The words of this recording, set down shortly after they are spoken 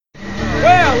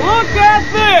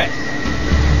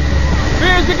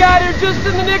We got here just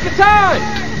in the nick of time.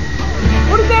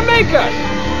 What does that make us?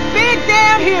 Big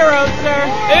damn heroes, sir.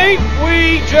 Ain't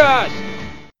we just?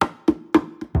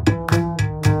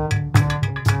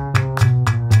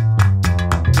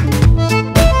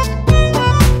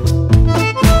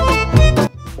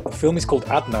 The film is called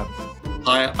Adnan.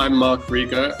 Hi, I'm Mark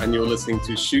Rieger, and you're listening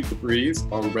to Shoot the Breeze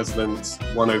on Resonance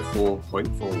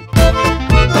 104.4.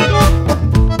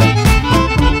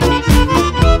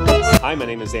 Hi, my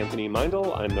name is Anthony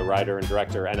Meindl. I'm the writer and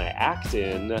director, and I act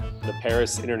in the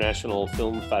Paris International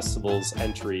Film Festival's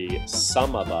entry,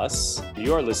 Some of Us.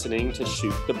 You are listening to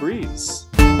Shoot the Breeze.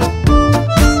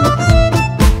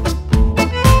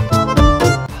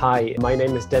 Hi, my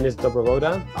name is Denis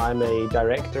Dobrovoda. I'm a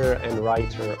director and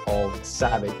writer of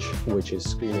Savage, which is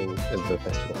screening at the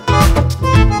festival.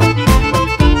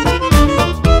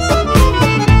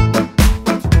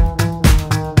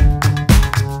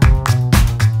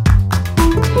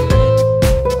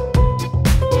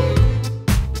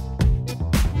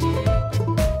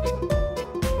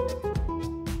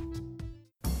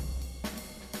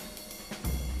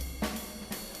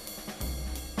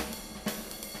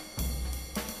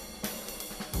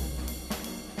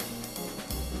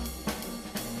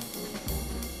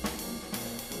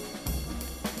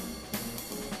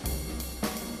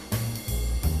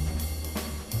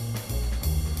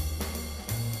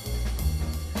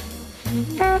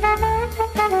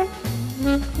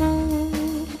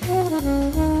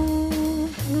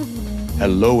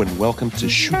 Hello and welcome to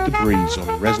Shoot the Breeze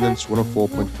on Resonance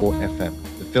 104.4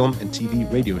 FM, the film and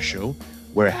TV radio show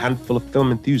where a handful of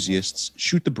film enthusiasts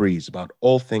shoot the breeze about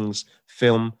all things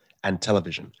film and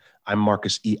television. I'm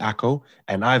Marcus E. Acko,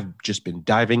 and I've just been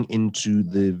diving into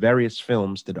the various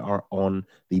films that are on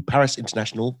the Paris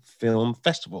International Film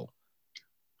Festival.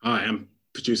 Hi, I'm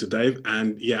producer Dave,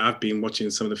 and yeah, I've been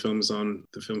watching some of the films on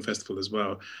the film festival as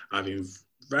well. I've been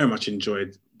very much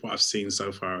enjoyed what I've seen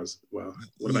so far as well.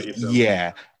 What about yourself?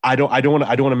 Yeah, I don't want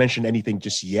to mention anything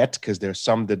just yet because there's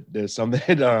some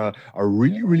that are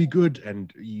really, really good,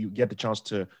 and you get the chance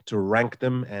to rank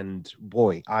them. And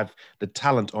boy, the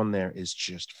talent on there is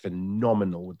just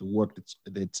phenomenal with the work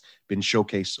that's been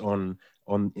showcased on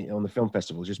the film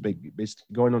festival. Just basically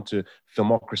going onto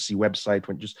Filmocracy website,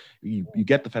 when just you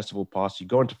get the festival pass, you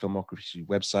go into Filmocracy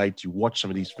website, you watch some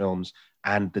of these films,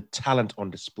 and the talent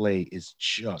on display is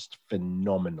just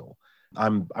phenomenal.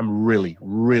 I'm really,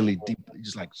 really deep,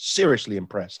 just like seriously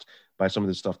impressed by some of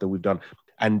the stuff that we've done.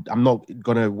 And I'm not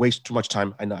going to waste too much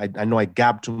time. I know I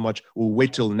gab too much. We'll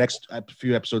wait till the next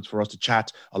few episodes for us to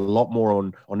chat a lot more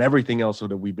on everything else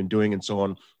that we've been doing and so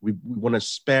on. We want to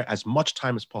spare as much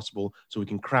time as possible so we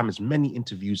can cram as many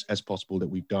interviews as possible that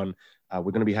we've done.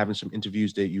 We're going to be having some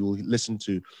interviews that you will listen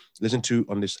to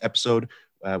on this episode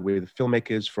with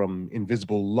filmmakers from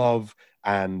Invisible Love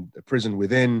and Prison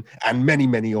Within and many,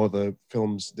 many other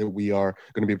films that we are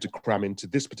going to be able to cram into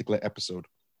this particular episode.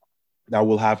 Now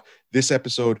we'll have this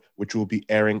episode, which will be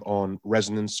airing on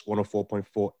Resonance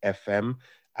 104.4 FM,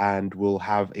 and we'll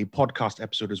have a podcast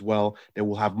episode as well. That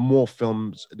will have more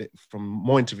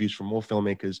more interviews from more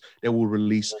filmmakers that will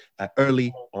release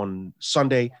early on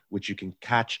Sunday, which you can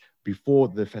catch before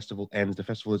the festival ends. The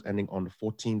festival is ending on the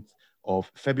 14th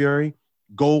of February.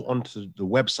 Go onto the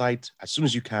website as soon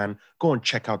as you can. Go and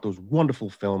check out those wonderful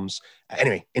films.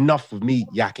 Anyway, enough of me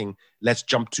yakking. Let's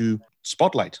jump to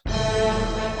Spotlight.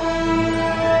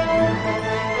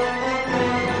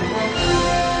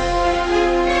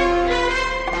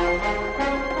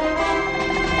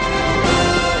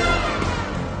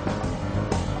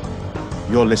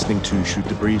 You're listening to Shoot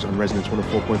the Breeze on Resonance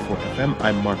 104.4 FM.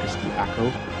 I'm Marcus E.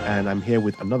 Acko, and I'm here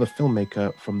with another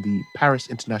filmmaker from the Paris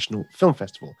International Film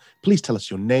Festival. Please tell us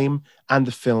your name and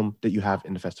the film that you have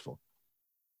in the festival.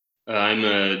 I'm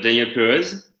Daniel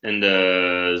Perez, and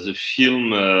the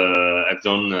film I've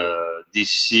done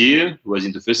this year was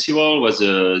in the festival was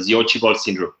The Archibald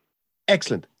Syndrome.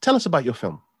 Excellent. Tell us about your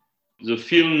film. The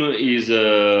film is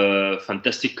a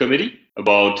fantastic comedy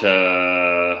about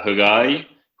a guy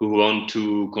who wants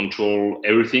to control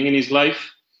everything in his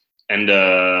life. And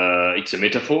it's a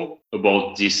metaphor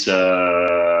about this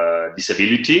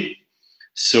disability.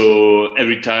 So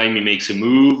every time he makes a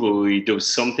move or he does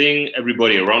something,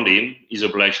 everybody around him is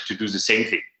obliged to do the same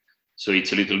thing. So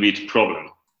it's a little bit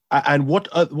problem. And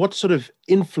what sort of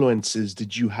influences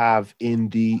did you have in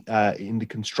the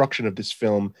construction of this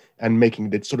film and making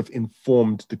that sort of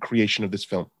informed the creation of this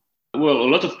film? Well, a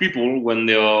lot of people, when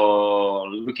they are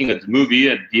looking at the movie,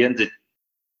 at the end, they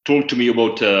talk to me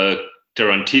about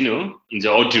Tarantino in the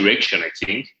art direction, I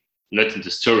think, not in the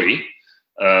story.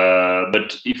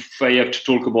 But if I have to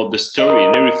talk about the story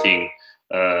and everything,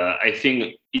 I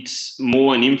think it's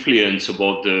more an influence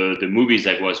about the movies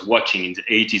I was watching in the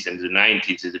 80s and the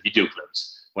 90s at the video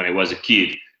clubs when I was a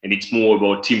kid. And it's more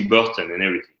about Tim Burton and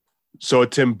everything. So a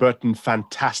Tim Burton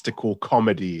fantastical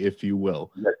comedy, if you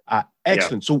will.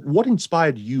 Excellent. Yeah. So what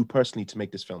inspired you personally to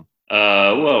make this film?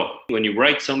 Well, when you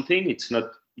write something, it's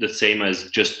not the same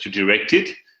as just to direct it.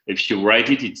 If you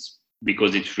write it, it's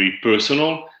because it's really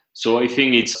personal. So I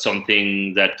think it's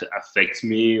something that affects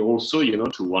me also, you know,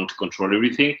 to want to control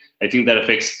everything. I think that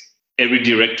affects every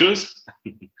directors.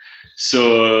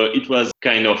 So it was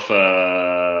kind of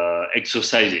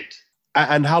exercise it.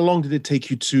 And how long did it take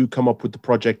you to come up with the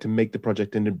project and make the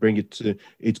project and then bring it to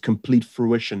its complete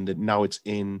fruition that now it's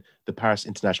in the Paris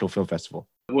International Film Festival?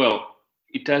 Well,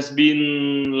 it has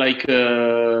been like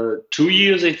 2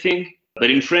 years, I think.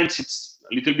 But in France, it's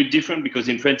a little bit different because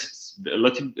in France, it's a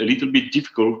little bit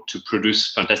difficult to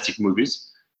produce fantastic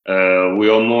movies. We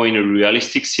are more in a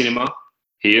realistic cinema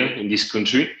here in this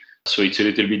country. So it's a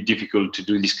little bit difficult to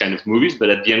do this kind of movies, but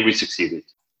at the end we succeeded.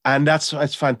 And that's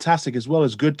fantastic as well.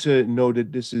 It's good to know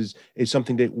that this is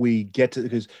something that we get to,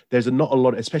 because there's not a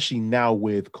lot, especially now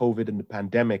with COVID and the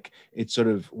pandemic, it's sort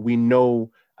of, we know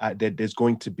that there's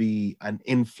going to be an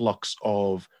influx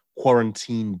of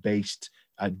quarantine-based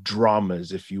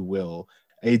dramas, if you will.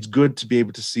 It's good to be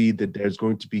able to see that there's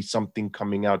going to be something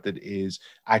coming out that is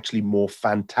actually more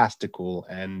fantastical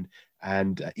and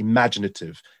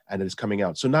imaginative, and it's coming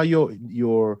out. So now are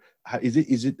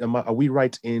we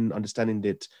right in understanding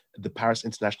that the Paris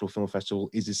International Film Festival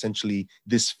is essentially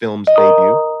this film's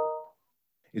debut?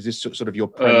 Is this sort of your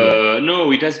premiere?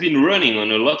 No, it has been running on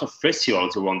a lot of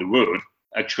festivals around the world.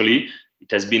 Actually,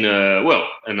 it has been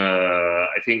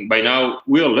I think by now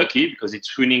we are lucky because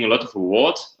it's winning a lot of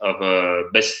awards of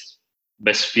best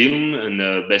film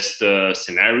and best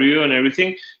scenario and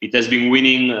everything. It has been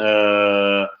winning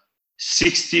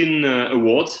 16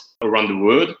 awards around the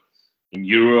world, in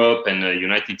Europe and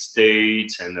United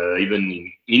States, and even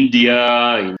in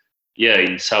India,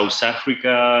 in South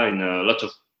Africa, in a lot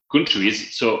of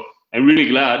countries. So I'm really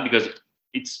glad because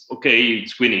it's okay,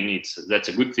 it's winning, that's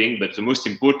a good thing, but the most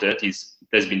important is it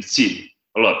has been seen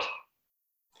a lot.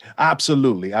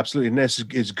 Absolutely. And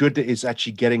it's good that it's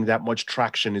actually getting that much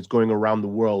traction. It's going around the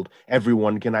world.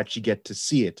 Everyone can actually get to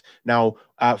see it. Now,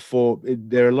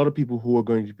 there are a lot of people who are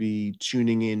going to be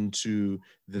tuning in to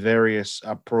the various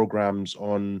programs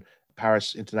on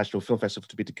Paris International Film Festival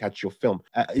to catch your film.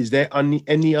 Is there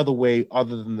any other way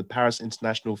other than the Paris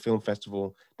International Film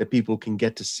Festival that people can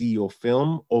get to see your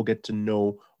film or get to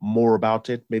know more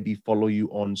about it? Maybe follow you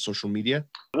on social media?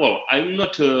 Well, I'm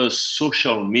not a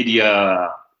social media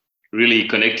really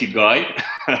connected guy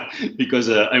because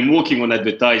I'm working on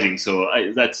advertising. So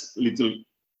that's little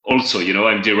also, you know,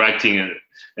 I'm directing and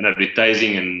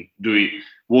advertising and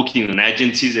working on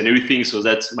agencies and everything. So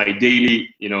that's my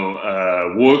daily,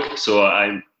 work. So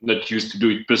I'm not used to do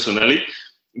it personally,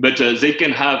 but they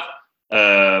can have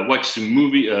watch the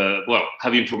movie,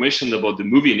 have information about the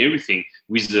movie and everything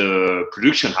with the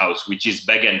production house, which is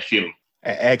Bagan Film.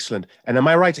 Excellent. And am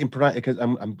I right in pronouncing, because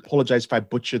I apologize if I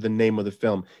butcher the name of the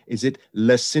film. Is it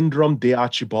Le Syndrome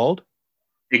d'Archibald?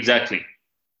 Exactly.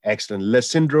 Excellent. Le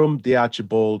Syndrome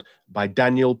d'Archibald by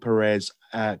Daniel Perez.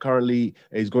 Currently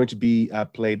is going to be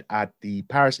played at the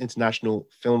Paris International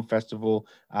Film Festival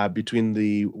between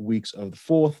the weeks of the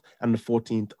 4th and the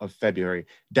 14th of February.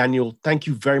 Daniel, thank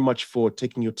you very much for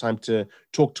taking your time to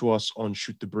talk to us on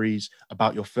Shoot the Breeze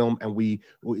about your film, and we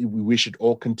wish it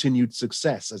all continued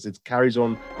success as it carries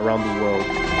on around the world.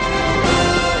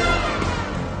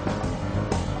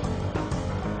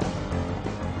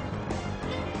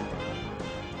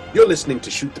 You're listening to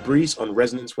Shoot the Breeze on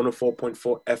Resonance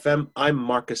 104.4 FM. I'm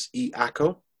Marcus E.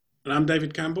 Acko. And I'm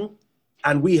David Campbell.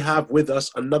 And we have with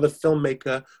us another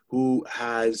filmmaker who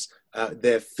has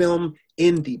their film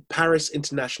in the Paris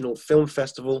International Film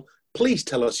Festival. Please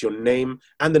tell us your name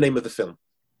and the name of the film.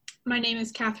 My name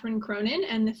is Catherine Cronin,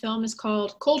 and the film is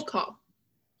called Cold Call.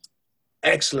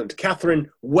 Excellent. Catherine,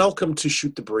 welcome to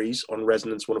Shoot the Breeze on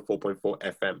Resonance 104.4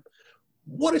 FM.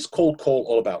 What is Cold Call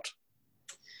all about?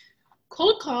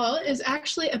 Cold Call is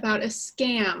actually about a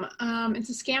scam. It's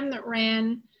a scam that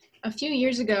ran a few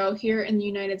years ago here in the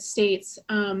United States.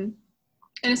 And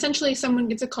essentially someone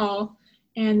gets a call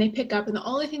and they pick up, and the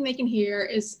only thing they can hear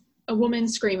is a woman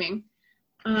screaming.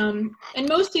 And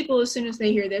most people, as soon as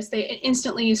they hear this, they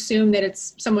instantly assume that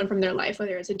it's someone from their life,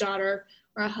 whether it's a daughter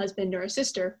or a husband or a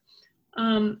sister.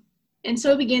 And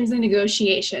so begins the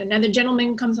negotiation. Now the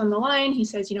gentleman comes on the line. He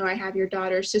says, I have your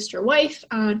daughter, sister, wife.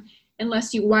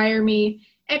 Unless you wire me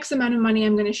X amount of money,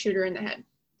 I'm going to shoot her in the head.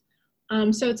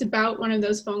 So it's about one of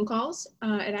those phone calls.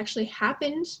 It actually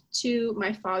happened to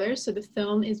my father, so the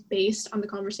film is based on the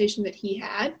conversation that he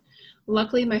had.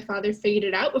 Luckily, my father figured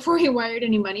it out before he wired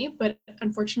any money, but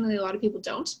unfortunately, a lot of people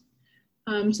don't.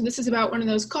 So this is about one of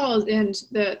those calls, and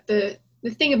the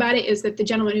thing about it is that the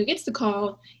gentleman who gets the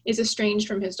call is estranged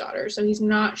from his daughter, so he's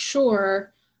not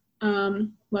sure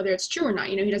whether it's true or not.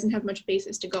 You know, he doesn't have much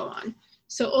basis to go on.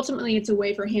 So ultimately, it's a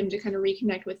way for him to kind of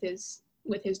reconnect with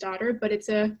his daughter, but it's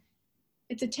a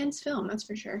tense film, that's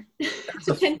for sure. It's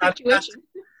a tense situation.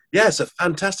 Yeah, it's a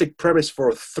fantastic premise for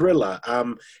a thriller.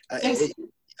 Yes.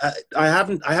 I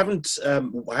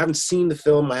haven't seen the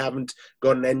film. I haven't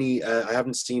gotten any. I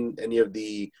haven't seen any of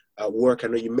the work. I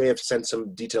know you may have sent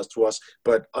some details to us,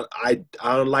 but I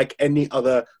unlike any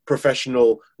other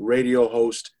professional radio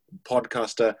host,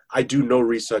 podcaster, I do no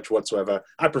research whatsoever.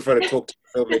 I prefer to talk to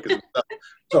filmmakers and stuff.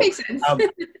 So, Makes sense.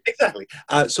 Exactly.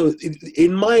 So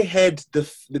in my head,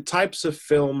 the types of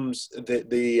films,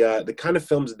 the kind of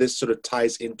films this sort of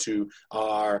ties into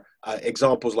are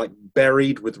examples like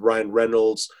Buried with Ryan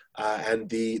Reynolds, and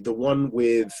the one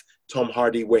with Tom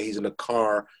Hardy where he's in a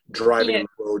car driving on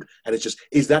the road, and it's just,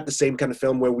 is that the same kind of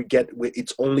film where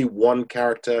it's only one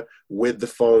character with the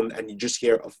phone and you just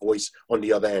hear a voice on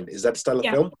the other end? Is that the style of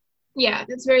film? Yeah,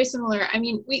 that's very similar. I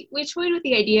mean, we toyed with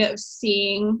the idea of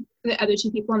seeing the other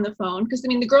two people on the phone, because I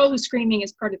mean, the girl who's screaming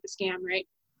is part of the scam, right?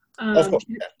 Of course.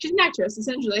 She's an actress,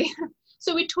 essentially.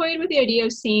 So we toyed with the idea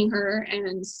of seeing her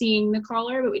and seeing the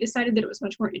caller, but we decided that it was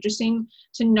much more interesting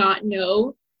to not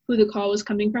know who the call was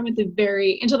coming from until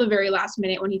the very last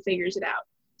minute when he figures it out.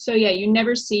 So yeah, you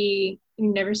never see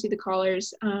the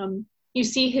callers. You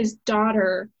see his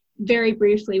daughter very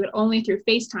briefly, but only through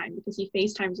FaceTime, because he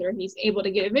FaceTimes her. He's able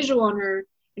to get a visual on her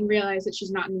and realize that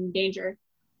she's not in danger.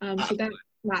 So that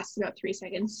lasts about 3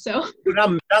 seconds. So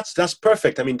that's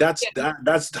perfect. I mean, that's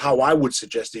how I would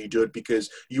suggest that you do it,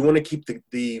 because you want to keep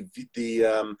the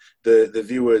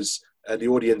viewers, the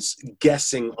audience,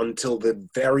 guessing until the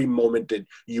very moment that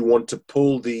you want to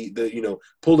pull the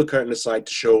curtain aside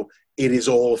to show it is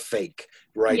all fake,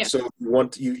 right? Yeah. So you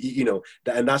want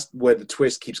and that's where the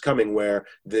twist keeps coming, where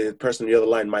the person on the other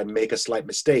line might make a slight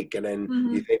mistake, and then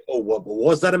you think, oh, well,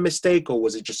 was that a mistake, or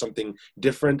was it just something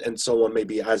different, and so on,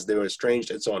 maybe as they were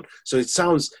estranged and so on. So it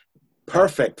sounds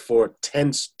perfect for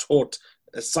tense, taut,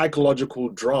 psychological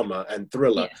drama and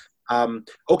thriller. Yeah.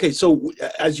 Okay, so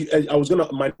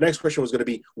my next question was going to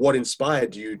be, what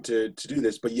inspired you to do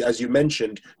this? But as you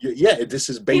mentioned, this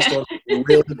is based on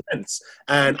real events,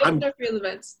 and real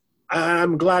events.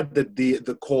 I'm glad that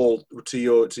the call to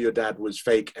your dad was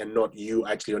fake and not you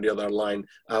actually on the other line,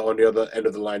 on the other end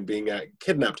of the line, being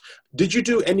kidnapped. Did you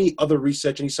do any other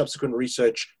research, any subsequent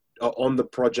research on the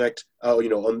project,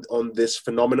 on this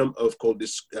phenomenon of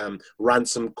this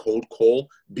ransom cold call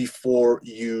before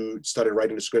you started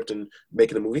writing the script and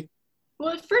making the movie?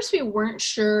 Well, at first we weren't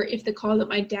sure if the call that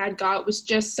my dad got was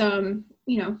just some,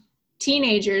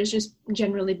 teenagers just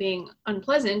generally being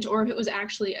unpleasant, or if it was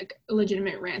actually a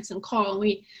legitimate ransom call.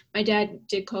 My dad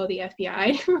did call the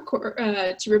FBI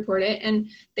to report it, and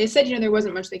they said, there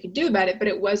wasn't much they could do about it, but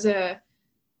it was a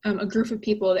group of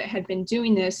people that had been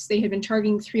doing this. They had been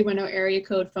targeting 310 area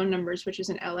code phone numbers, which is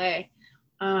in LA.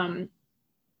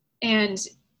 And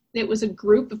it was a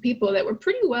group of people that were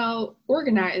pretty well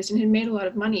organized and had made a lot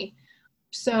of money.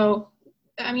 So,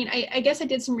 I mean, I guess I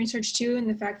did some research too, in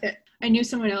the fact that I knew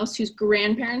someone else whose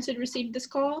grandparents had received this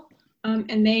call,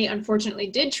 and they unfortunately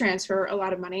did transfer a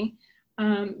lot of money,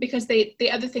 because the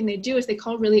other thing they do is they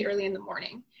call really early in the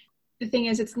morning. The thing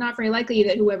is, it's not very likely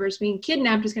that whoever's being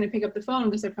kidnapped is going to pick up the phone,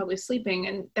 because they're probably sleeping.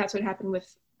 And that's what happened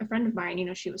with a friend of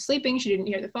mine. She was sleeping, she didn't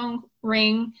hear the phone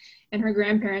ring, and her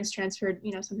grandparents transferred,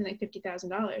 something like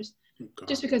 $50,000,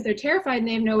 just because they're terrified and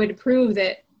they have no way to prove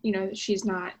that, she's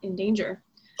not in danger.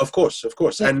 Of course,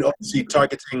 and obviously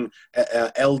targeting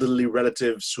elderly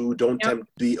relatives who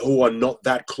who are not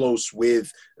that close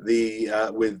with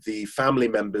the family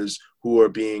members who are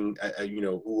being,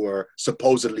 who are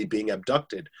supposedly being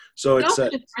abducted. So it's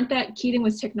aren't that Keating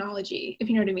with technology, if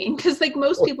you know what I mean? Because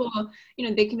most people,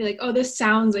 they can be like, oh, this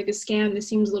sounds like a scam. This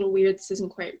seems a little weird. This isn't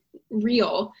quite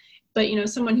real. But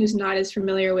someone who's not as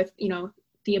familiar with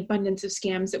the abundance of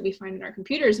scams that we find in our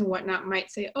computers and whatnot might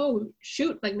say, oh,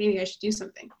 shoot, maybe I should do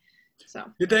something. So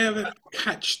did they ever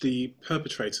catch the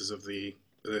perpetrators of the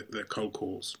cold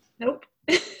calls? Nope.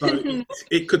 So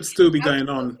it could still be going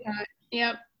on.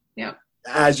 Yep.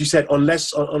 As you said,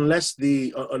 unless and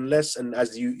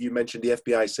as you mentioned, the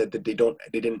FBI said that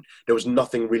there was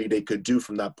nothing really they could do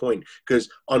from that point, because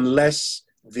unless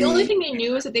the only thing they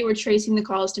knew is that they were tracing the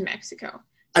calls to Mexico.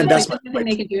 So And there's that's my nothing point.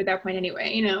 they can do at that point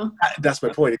anyway, you know? That's my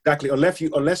point, exactly.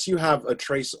 Unless you have a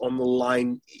trace on the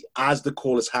line as the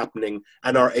call is happening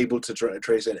and are able to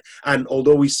trace it. And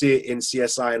although we see it in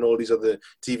CSI and all these other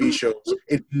TV shows,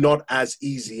 it's not as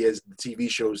easy as the TV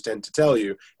shows tend to tell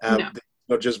you. No. It's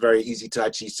not just very easy to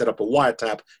actually set up a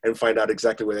wiretap and find out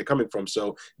exactly where they're coming from.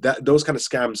 So those kind of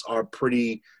scams are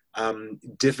pretty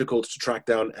difficult to track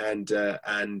down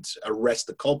and arrest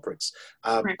the culprits.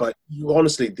 Right. But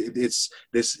honestly, it's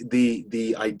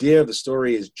the idea of the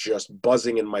story is just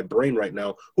buzzing in my brain right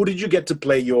now. Who did you get to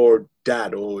play your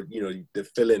dad, or the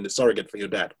fill-in, the surrogate for your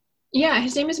dad? Yeah,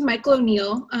 his name is Michael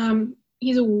O'Neill.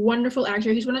 He's a wonderful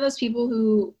actor. He's one of those people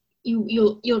who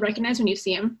you'll recognize when you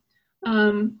see him.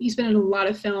 He's been in a lot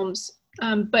of films,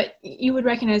 but you would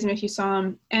recognize him if you saw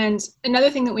him. And another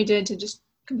thing that we did to just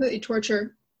completely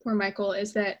torture poor Michael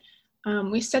is that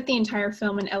we set the entire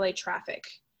film in LA traffic.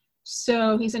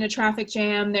 So he's in a traffic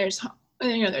jam. There's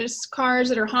cars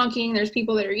that are honking. There's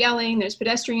people that are yelling. There's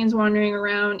pedestrians wandering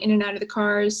around in and out of the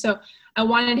cars. So I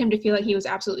wanted him to feel like he was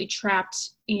absolutely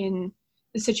trapped in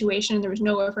the situation, and there was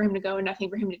nowhere for him to go and nothing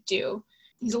for him to do.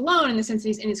 He's alone in the sense that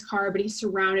he's in his car, but he's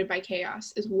surrounded by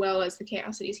chaos as well as the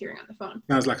chaos that he's hearing on the phone.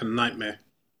 Sounds like a nightmare.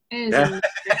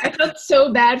 I felt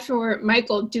so bad for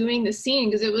Michael doing the scene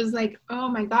because it was like, oh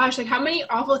my gosh, like how many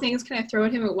awful things can I throw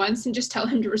at him at once and just tell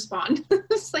him to respond?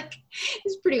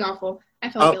 It's pretty awful. I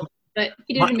felt guilty, but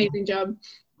he did an amazing job.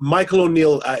 Michael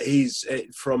O'Neill, he's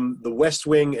from The West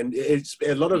Wing, and it's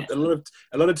a lot of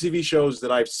TV shows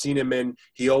that I've seen him in.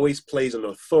 He always plays an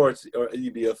authority or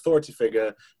the authority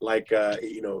figure, like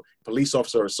police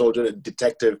officer or soldier, a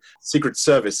detective, Secret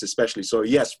Service especially. So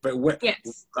yes,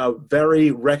 a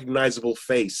very recognizable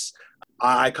face.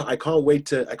 I can't wait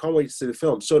to see the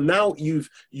film. So now you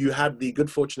had the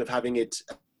good fortune of having it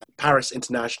Paris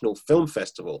International Film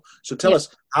Festival. So tell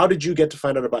us, how did you get to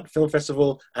find out about the film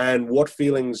festival, and what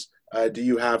feelings do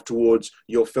you have towards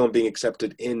your film being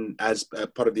accepted in as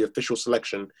part of the official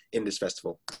selection in this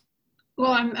festival?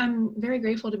 Well, I'm very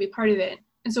grateful to be part of it.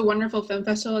 It's a wonderful film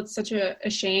festival. It's such a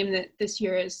shame that this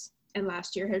year and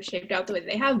last year have shaped out the way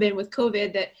they have been with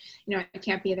COVID, that I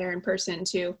can't be there in person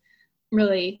to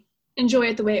really enjoy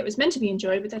it the way it was meant to be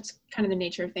enjoyed, but that's kind of the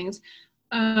nature of things.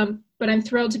 But I'm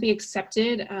thrilled to be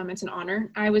accepted. It's an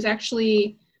honor. I was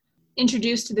actually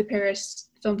introduced to the Paris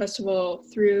Film Festival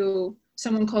through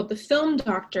someone called the Film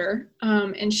Doctor,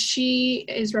 and she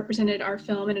has represented our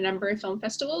film in a number of film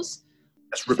festivals.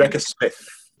 That's Rebecca Smith.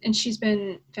 And she's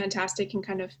been fantastic in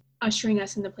kind of ushering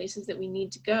us in the places that we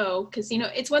need to go. Because,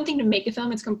 it's one thing to make a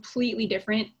film. It's completely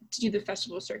different to do the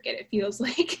festival circuit. It feels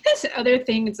like this other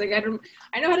thing. It's like,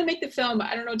 I know how to make the film, but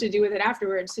I don't know what to do with it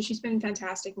afterwards. So she's been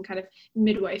fantastic in kind of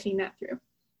midwifing that through.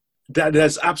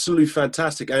 That's absolutely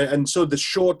fantastic. And so the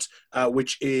short,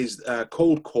 which is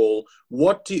Cold Call,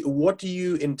 what do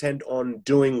you intend on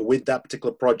doing with that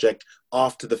particular project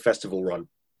after the festival run?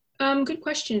 Good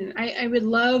question. I would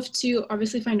love to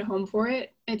obviously find a home for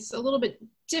it. It's a little bit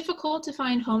difficult to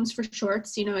find homes for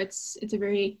shorts. It's a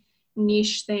very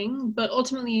niche thing, but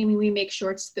ultimately we make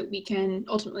shorts that we can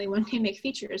ultimately one day make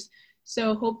features.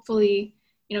 So hopefully,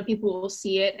 people will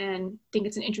see it and think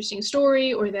it's an interesting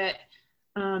story, or that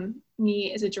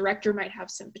me as a director might have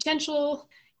some potential,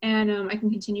 and I can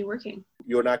continue working.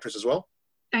 You're an actress as well?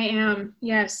 I am,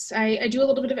 yes. I do a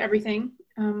little bit of everything.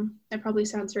 That probably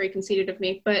sounds very conceited of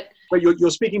me, but you're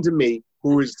speaking to me,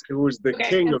 who is the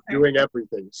king of doing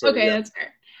everything. So, that's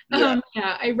fair.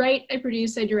 I write, I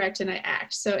produce, I direct, and I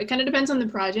act. So it kind of depends on the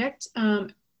project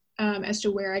as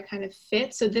to where I kind of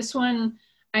fit. So this one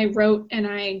I wrote and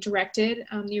I directed.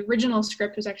 The original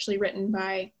script was actually written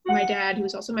by my dad, who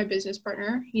was also my business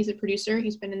partner. He's a producer.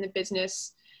 He's been in the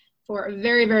business for a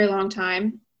very, very long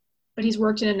time, but he's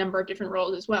worked in a number of different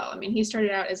roles as well. I mean, he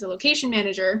started out as a location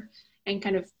manager and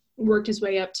kind of worked his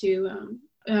way up to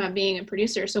being a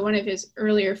producer. So one of his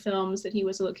earlier films that he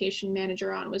was a location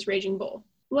manager on was Raging Bull.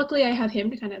 Luckily, I have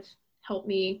him to kind of help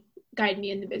me, guide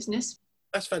me in the business.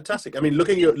 That's fantastic. I mean,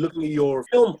 looking at your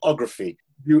filmography,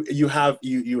 you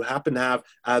happen to have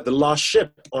The Last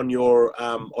Ship on your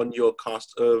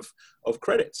cast of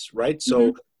credits, right? So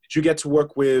did you get to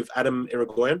work with Adam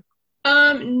Irigoyen?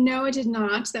 No, I did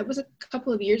not. That was a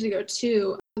couple of years ago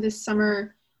too. This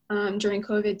summer, during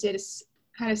COVID,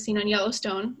 had a scene on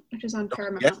Yellowstone, which is on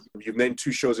Paramount. Yes, you've named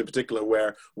two shows in particular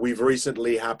where we've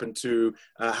recently happened to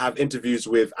have interviews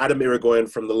with Adam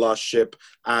Irigoyen from The Last Ship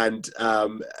and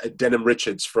Denham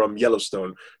Richards from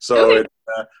Yellowstone. So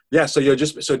so you're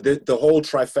the whole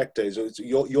trifecta is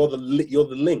you're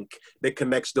the link that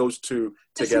connects those two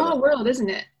together. It's a small world, isn't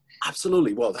it?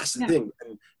 Absolutely. Well, that's the thing.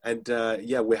 And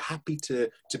yeah, we're happy to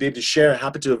be able to share,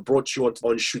 happy to have brought you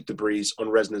on Shoot the Breeze on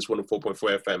Resonance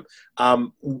 104.4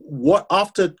 FM. What,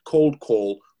 after Cold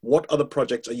Call, what other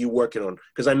projects are you working on?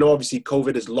 Because I know obviously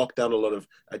COVID has locked down a lot of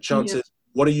chances. Yeah.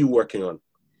 What are you working on?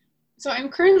 So I'm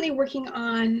currently working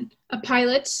on a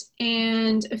pilot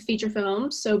and a feature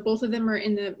film. So both of them are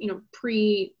in the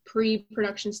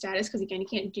pre-production status, because again, you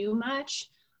can't do much.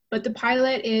 But the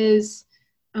pilot is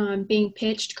being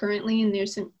pitched currently, and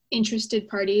there's some interested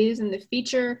parties. And the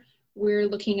feature, we're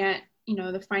looking at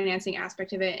the financing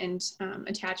aspect of it and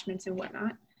attachments and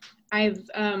whatnot. I've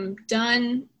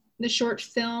done the short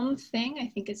film thing.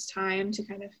 I think it's time to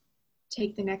kind of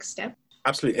take the next step.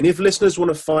 Absolutely. And if listeners want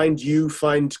to find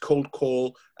Cold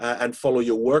Call and follow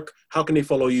your work, how can they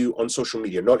follow you on social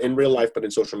media? Not in real life, but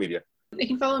in social media. They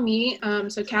can follow me.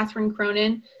 So Catherine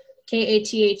Cronin, Katherine,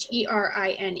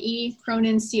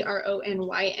 Cronin,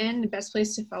 Cronyn. The best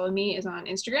place to follow me is on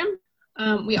Instagram.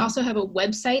 We also have a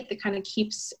website that kind of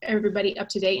keeps everybody up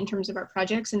to date in terms of our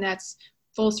projects, and that's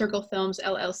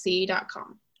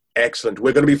fullcirclefilmsllc.com. Excellent.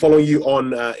 We're going to be following you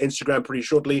on Instagram pretty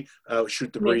shortly.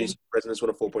 Shoot the Breeze, Resonance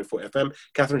 104.4 FM.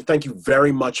 Catherine, thank you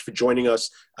very much for joining us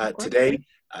today.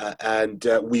 And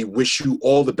we wish you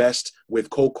all the best with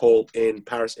Cold Call in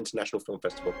Paris International Film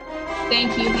Festival.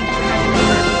 Thank you. Thank you for having me.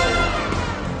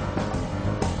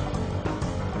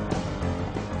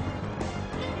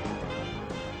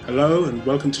 Hello and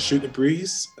welcome to Shoot the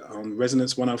Breeze on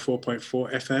Resonance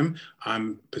 104.4 FM.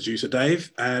 I'm producer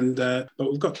Dave, and but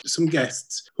we've got some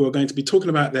guests who are going to be talking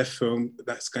about their film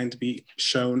that's going to be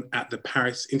shown at the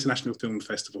Paris International Film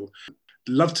Festival. I'd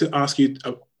love to ask you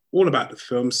all about the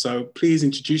film, so please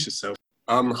introduce yourself.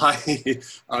 Hi,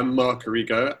 I'm Mark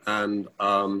Arrigo, and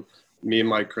me and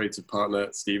my creative partner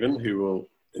Stephen, who will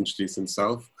introduce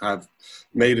himself, have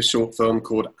made a short film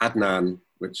called Adnan,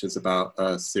 which is about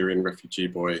a Syrian refugee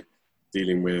boy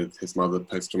dealing with his mother's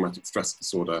post-traumatic stress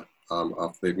disorder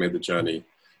after they've made the journey.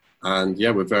 And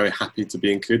yeah, we're very happy to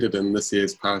be included in this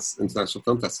year's Paris International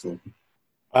Film Festival.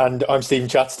 And I'm Stephen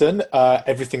Chadston,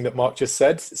 everything that Mark just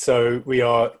said. So we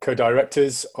are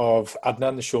co-directors of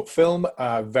Adnan, the short film.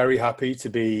 Very happy to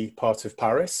be part of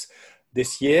Paris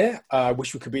this year.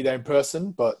 Wish we could be there in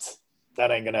person, but that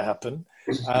ain't going to happen.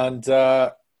 And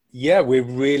yeah, we're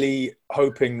really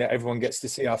hoping that everyone gets to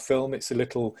see our film. It's a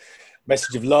little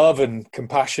message of love and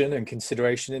compassion and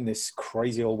consideration in this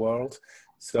crazy old world.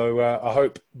 So I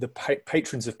hope the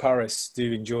patrons of Paris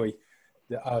do enjoy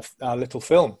our little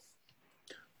film.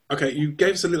 Okay, you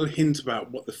gave us a little hint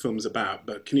about what the film's about,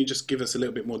 but can you just give us a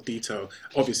little bit more detail?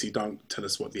 Obviously, don't tell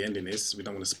us what the ending is. We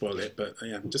don't want to spoil it, but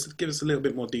yeah, just give us a little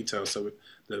bit more detail so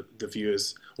the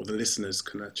viewers or the listeners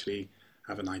can actually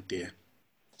have an idea.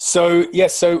 So, yeah,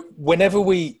 so whenever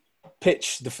we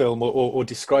pitch the film or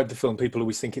describe the film, people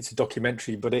always think it's a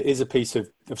documentary, but it is a piece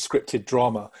of scripted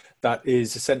drama that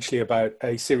is essentially about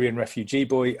a Syrian refugee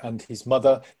boy and his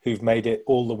mother who've made it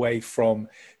all the way from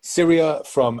Syria,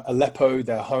 from Aleppo,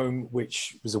 their home,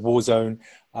 which was a war zone.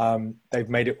 They've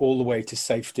made it all the way to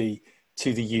safety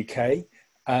to the UK,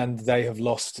 and they have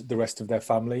lost the rest of their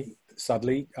family,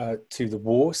 sadly, to the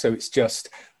war. So it's just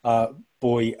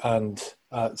boy and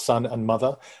son and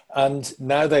mother, and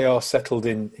now they are settled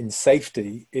in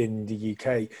safety in the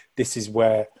UK. This is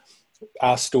where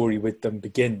our story with them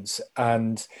begins,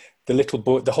 and the little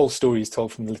boy, the whole story is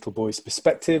told from the little boy's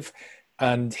perspective,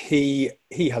 and he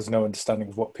has no understanding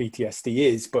of what PTSD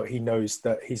is, but he knows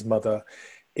that his mother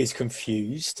is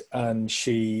confused and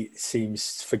she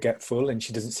seems forgetful and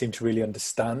she doesn't seem to really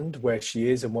understand where she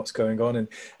is and what's going on,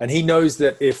 and he knows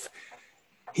that if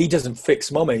he doesn't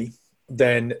fix mommy,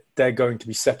 then they're going to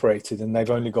be separated, and they've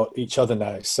only got each other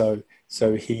now. So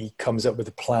he comes up with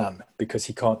a plan because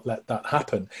he can't let that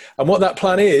happen. And what that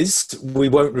plan is, we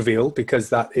won't reveal because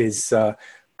that is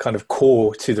kind of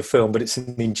core to the film, but it's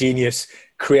an ingenious,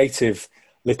 creative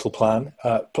little plan.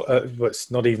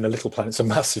 It's not even a little plan, it's a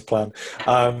massive plan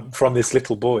from this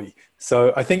little boy.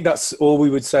 So I think that's all we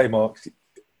would say, Mark.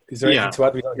 Is there anything to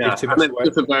add? We don't give too much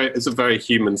away. It's a very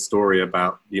human story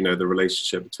about, the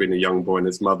relationship between a young boy and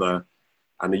his mother,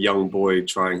 and a young boy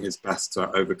trying his best to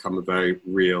overcome a very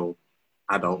real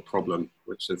adult problem,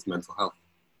 which is mental health.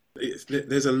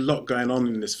 There's a lot going on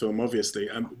in this film, obviously.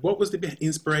 What was the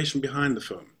inspiration behind the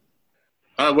film?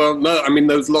 Well, no,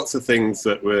 there was lots of things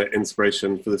that were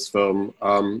inspiration for this film.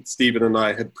 Stephen and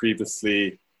I had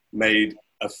previously made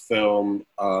a film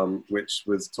which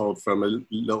was told from a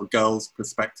little girl's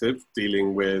perspective,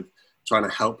 dealing with trying to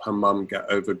help her mum get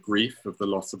over grief of the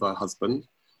loss of her husband.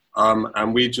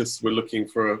 And we just were looking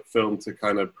for a film to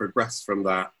kind of progress from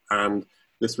that. And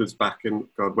this was back in,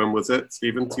 when was it,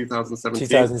 Stephen? 2017?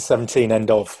 2017, end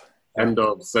of. End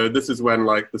of. So this is when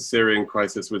like the Syrian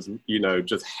crisis was, you know,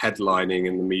 just headlining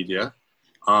in the media.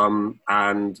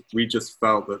 And we just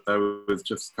felt that there was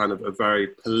just kind of a very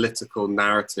political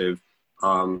narrative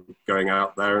going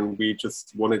out there. And we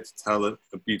just wanted to tell a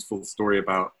beautiful story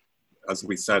about, as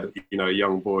we said, you know, a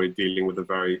young boy dealing with a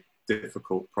very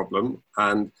difficult problem.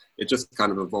 And it just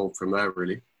kind of evolved from there,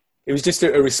 really. It was just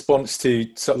a response to,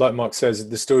 like Mark says,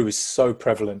 the story was so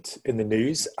prevalent in the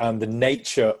news, and the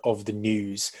nature of the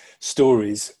news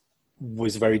stories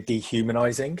was very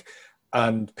dehumanizing,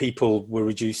 and people were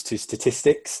reduced to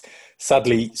statistics.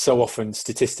 Sadly, so often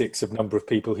statistics of number of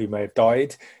people who may have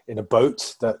died in a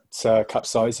boat that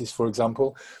capsizes, for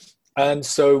example. And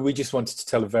so we just wanted to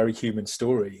tell a very human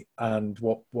story, and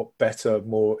what better,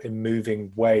 more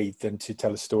moving way than to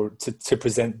tell a story, to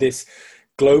present this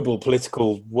global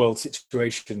political world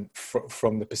situation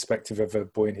from the perspective of a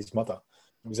boy and his mother.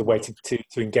 It was a way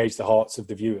to engage the hearts of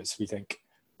the viewers, we think.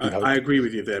 I agree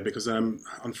with you there, because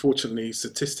unfortunately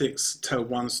statistics tell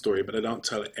one story, but they don't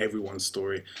tell everyone's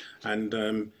story. And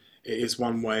it is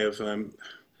one way of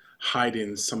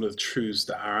hiding some of the truths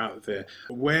that are out there.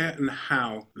 Where and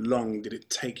how long did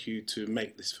it take you to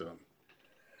make this film?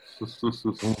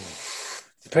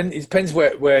 It depends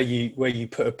where you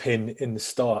put a pin in the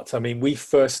start. I mean, we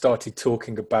first started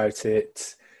talking about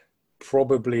it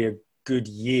probably a good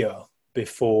year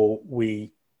before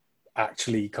we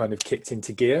actually kind of kicked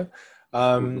into gear.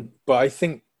 But I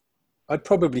think I'd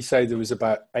probably say there was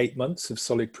about 8 months of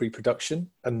solid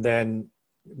pre-production, and then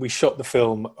we shot the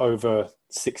film over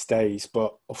 6 days.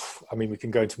 But I mean, we can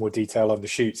go into more detail on the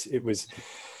shoots. It was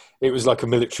like a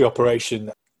military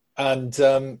operation, and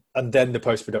then the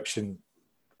post-production.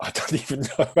 I don't even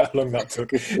know how long that took.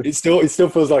 It still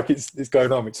feels like it's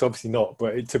going on. It's obviously not,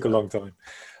 but it took a long time.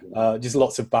 Just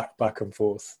lots of back and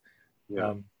forth.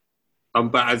 Yeah.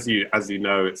 But as you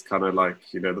know, it's kind of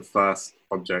like, you know, the first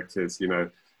object is, you know,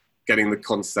 getting the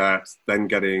concept, then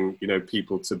getting, you know,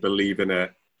 people to believe in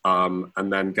it,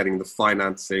 and then getting the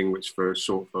financing, which for a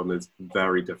short film is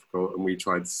very difficult. And we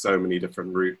tried so many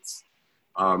different routes.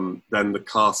 Then the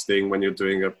casting, when you're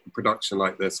doing a production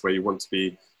like this, where you want to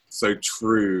be so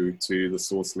true to the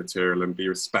source material and be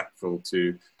respectful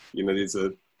to, you know, these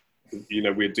are, you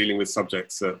know, we're dealing with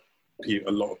subjects that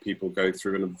a lot of people go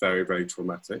through and are very, very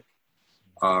traumatic.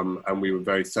 And we were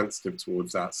very sensitive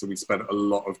towards that. So we spent a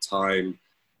lot of time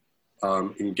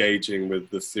engaging with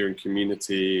the Syrian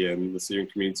community and the Syrian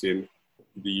community in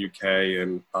the UK,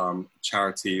 and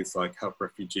charities like Help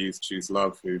Refugees, Choose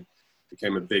Love, who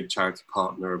became a big charity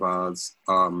partner of ours.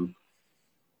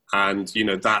 And, you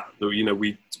know,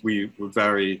 we were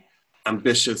very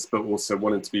ambitious, but also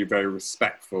wanted to be very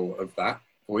respectful of that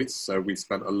voice. So we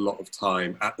spent a lot of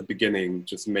time at the beginning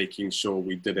just making sure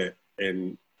we did it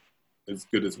in as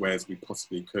good as way as we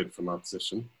possibly could from our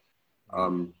position,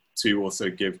 to also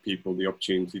give people the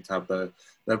opportunity to have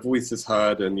their voices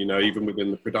heard. And, you know, even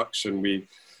within the production, we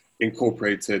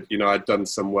incorporated, you know, I'd done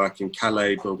some work in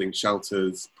Calais building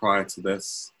shelters prior to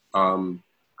this,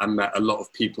 and met a lot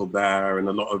of people there, and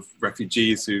a lot of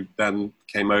refugees who then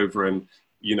came over and,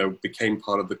 you know, became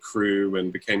part of the crew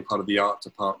and became part of the art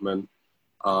department.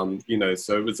 You know,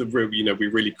 so it was a real, you know, we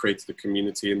really created a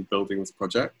community in building this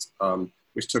project,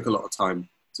 which took a lot of time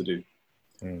to do.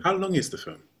 How long is the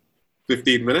film?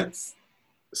 15 minutes.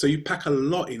 So you pack a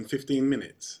lot in 15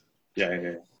 minutes?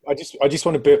 Yeah. I just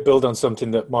want to build on something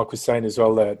that Mark was saying as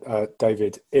well there,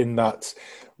 David, in that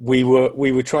we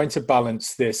were trying to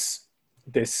balance this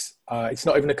it's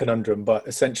not even a conundrum, but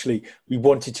essentially we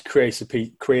wanted to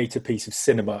create a piece of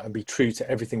cinema and be true to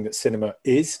everything that cinema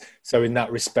is. So in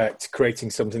that respect,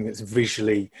 creating something that's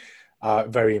visually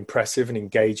very impressive and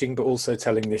engaging, but also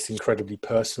telling this incredibly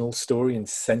personal story and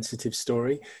sensitive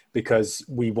story, because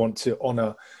we want to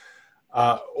honor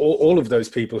all of those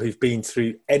people who've been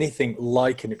through anything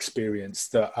like an experience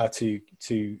that our two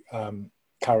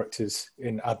characters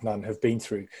in Adnan have been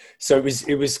through. So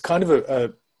it was kind of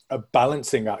a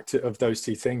balancing act of those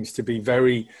two things, to be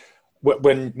very,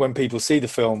 when people see the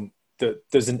film, that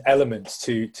there's an element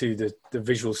to the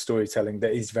visual storytelling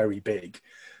that is very big,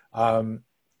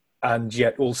 and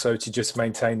yet also to just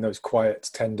maintain those quiet,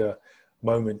 tender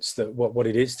moments, that what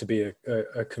it is to be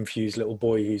a confused little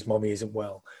boy whose mommy isn't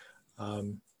well.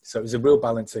 So it was a real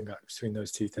balancing act between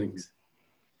those two things.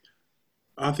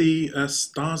 Are the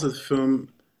stars of the film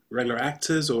regular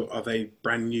actors, or are they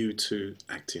brand new to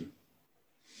acting?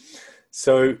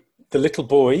 So the little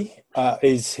boy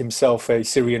is himself a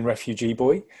Syrian refugee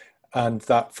boy, and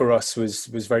that for us was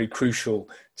very crucial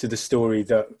to the story,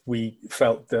 that we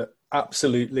felt that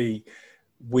absolutely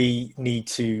we need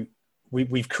to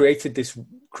we've created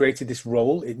this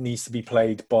role. It needs to be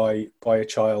played by a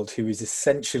child who is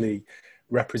essentially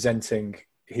representing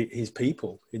his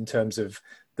people in terms of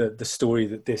the story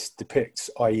that this depicts,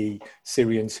 i.e.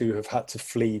 Syrians who have had to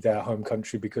flee their home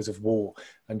country because of war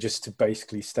and just to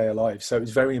basically stay alive. So it's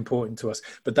very important to us.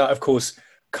 But that, of course,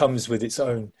 comes with its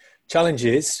own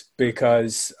challenges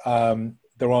because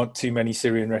there aren't too many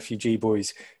Syrian refugee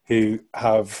boys who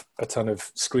have a ton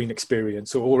of screen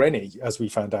experience or any, as we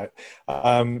found out.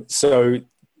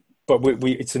 But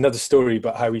it's another story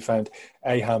about how we found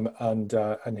Aham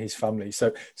and his family.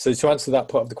 So to answer that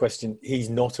part of the question, he's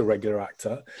not a regular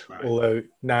actor, right. Although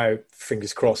now,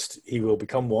 fingers crossed, he will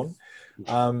become one.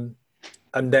 And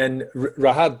then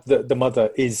Rahad, the mother,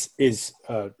 is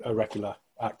a regular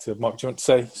actor. Mark, do you want to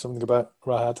say something about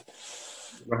Rahad?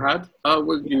 Rahad?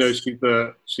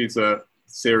 Well, she's a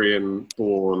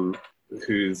Syrian-born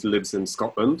who lives in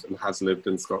Scotland and has lived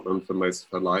in Scotland for most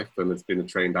of her life and has been a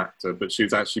trained actor. But she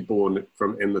was actually born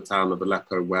in the town of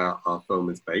Aleppo where our film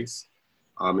is based.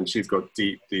 And she's got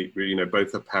deep,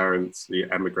 both her parents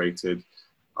emigrated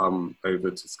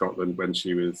over to Scotland when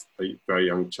she was a very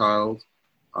young child.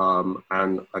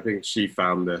 And I think she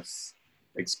found this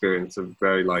experience of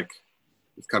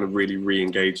it's kind of really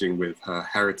re-engaging with her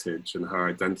heritage and her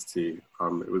identity.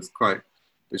 It was quite,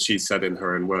 as she said in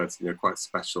her own words, quite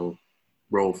special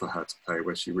role for her to play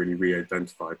where she really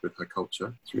re-identified with her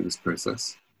culture through this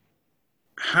process.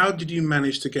 How did you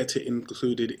manage to get it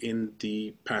included in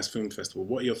the Paris Film Festival?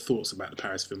 What are your thoughts about the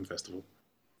Paris Film Festival?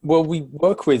 Well, we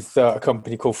work with a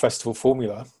company called Festival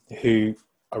Formula, who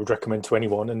I would recommend to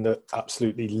anyone, and the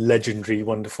absolutely legendary,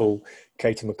 wonderful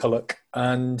Katie McCulloch.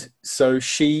 And so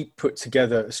she put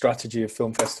together a strategy of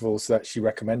film festivals that she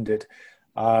recommended,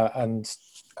 and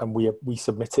we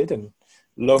submitted, and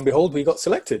lo and behold, we got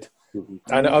selected.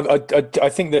 Mm-hmm. And I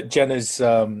think that Jenna's,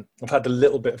 I've had a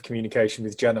little bit of communication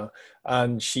with Jenna,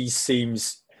 and she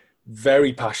seems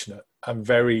very passionate and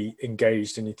very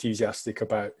engaged and enthusiastic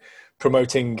about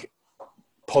promoting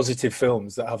positive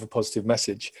films that have a positive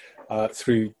message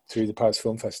through the Paris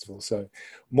Film Festival. So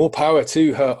more power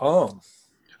to her arm.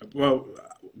 Well,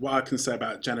 what I can say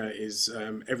about Jenna is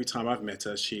every time I've met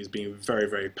her, she's been very,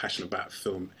 very passionate about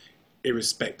film.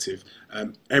 Irrespective,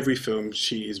 every film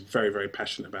she is very, very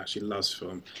passionate about. She loves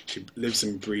film. She lives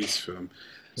and breathes film.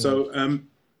 So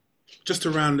just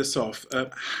to round this off,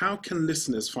 how can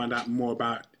listeners find out more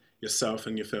about yourself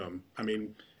and your film? I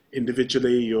mean,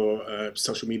 individually, your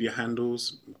social media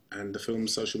handles and the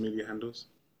film's social media handles?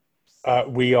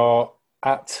 We are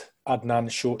at Adnan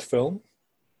Short Film.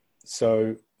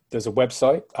 So there's a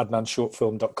website,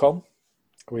 adnanshortfilm.com.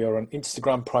 We are on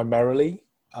Instagram primarily,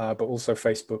 but also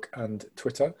Facebook and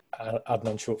Twitter,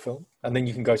 Adnan Short Film. And then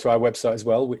you can go to our website as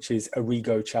well, which is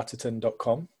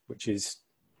arigochatterton.com, which is,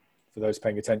 for those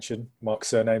paying attention, Mark's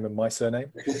surname and my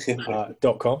surname,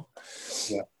 .com.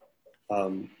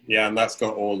 Yeah, and that's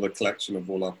got all the collection of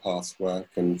all our past work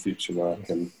and future work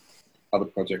and other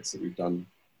projects that we've done.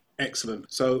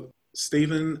 Excellent. So,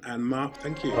 Stephen and Mark,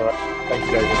 thank you. All right. Thank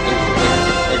you, David.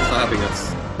 Thanks for having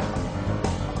us.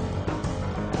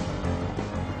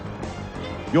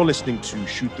 You're listening to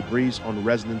Shoot the Breeze on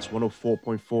Resonance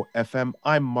 104.4 FM.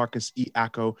 I'm Marcus E.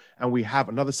 Acko, and we have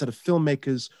another set of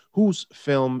filmmakers whose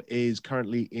film is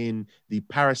currently in the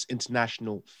Paris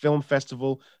International Film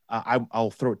Festival.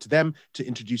 I'll throw it to them to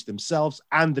introduce themselves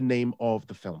and the name of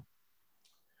the film.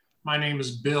 My name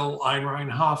is Bill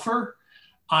Einreinhofer.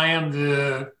 I am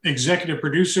the executive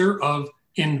producer of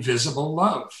Invisible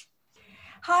Love.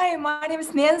 Hi, my name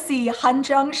is Nancy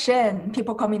Hanzhang Shen.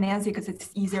 People call me Nancy because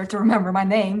it's easier to remember my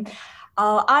name.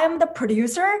 I am the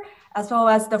producer as well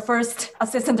as the first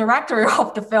assistant director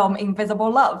of the film Invisible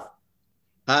Love.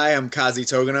 Hi, I'm Kazi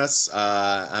Toganos.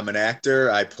 I'm an actor.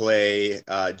 I play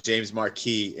James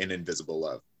Marquis in Invisible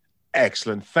Love.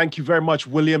 Excellent. Thank you very much,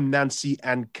 William, Nancy,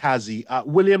 and Kazi.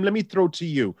 William, let me throw to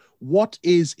you. What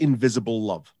is Invisible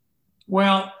Love?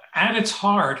 Well, at its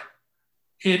heart,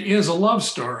 it is a love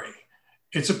story.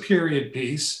 It's a period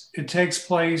piece. It takes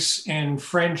place in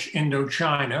French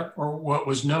Indochina, or what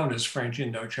was known as French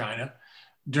Indochina,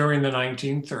 during the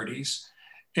 1930s.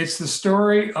 It's the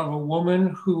story of a woman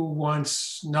who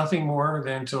wants nothing more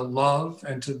than to love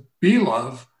and to be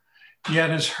loved, yet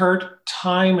is hurt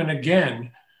time and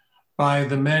again by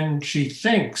the men she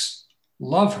thinks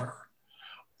love her.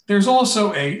 There's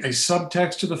also a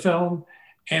subtext to the film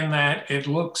in that it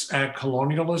looks at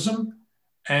colonialism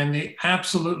and the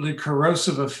absolutely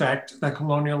corrosive effect that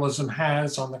colonialism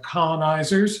has on the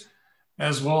colonizers,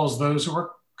 as well as those who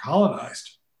are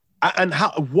colonized. And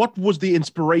what was the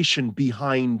inspiration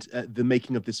behind the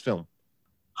making of this film?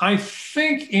 I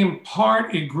think in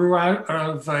part it grew out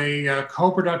of a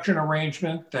co-production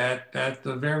arrangement that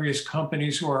the various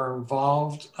companies who are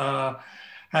involved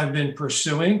have been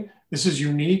pursuing. This is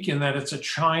unique in that it's a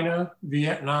China,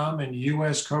 Vietnam, and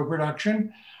US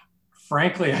co-production.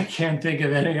 Frankly, I can't think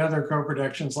of any other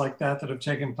co-productions like that have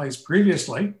taken place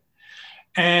previously.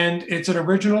 And it's an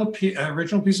original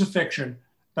piece of fiction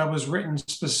that was written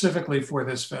specifically for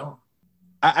this film.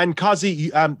 And Kazi,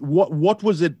 what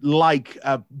was it like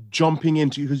jumping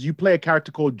into, because you play a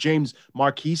character called James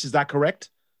Marquise, is that correct?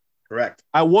 Correct.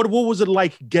 What was it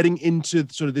like getting into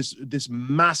sort of this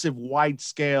massive wide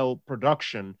scale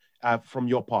production from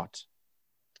your part?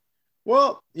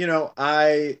 Well, you know,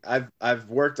 I've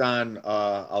worked on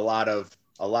a lot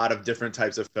of different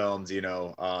types of films, you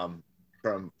know,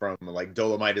 from like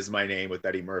Dolomite Is My Name with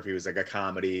Eddie Murphy, was like a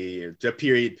comedy, a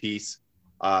period piece.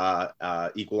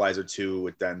 Equalizer 2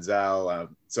 with Denzel,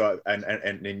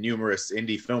 and numerous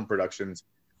indie film productions.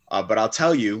 But I'll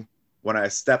tell you, when I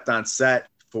stepped on set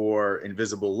for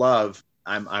Invisible Love,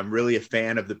 I'm really a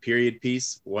fan of the period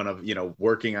piece. One of, you know,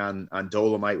 working on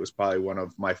Dolomite was probably one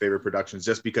of my favorite productions,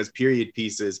 just because period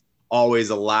pieces always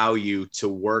allow you to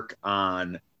work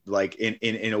on like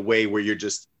in a way where you're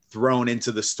just thrown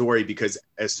into the story, because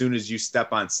as soon as you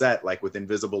step on set, like with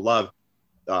Invisible Love,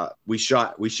 we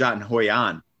shot in Hoi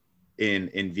An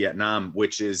in Vietnam,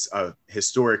 which is a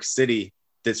historic city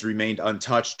that's remained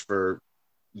untouched for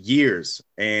years,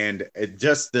 and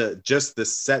just the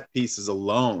set pieces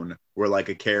alone were like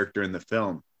a character in the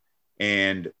film.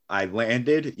 And I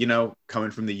landed, you know,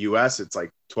 coming from the US, it's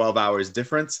like 12 hours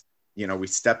difference. You know, we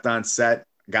stepped on set,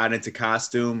 got into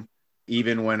costume.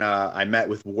 Even when I met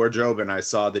with wardrobe and I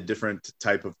saw the different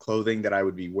type of clothing that I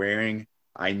would be wearing,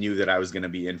 I knew that I was going to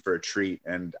be in for a treat.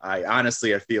 And I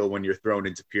feel when you're thrown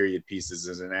into period pieces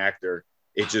as an actor,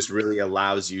 it just really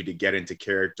allows you to get into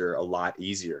character a lot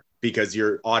easier, because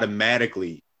you're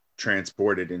automatically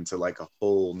transported into like a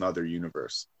whole nother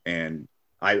universe. And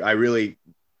I really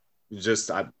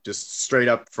just straight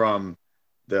up from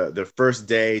the first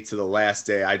day to the last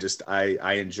day,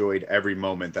 I enjoyed every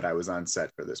moment that I was on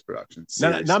set for this production.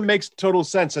 Now, that makes total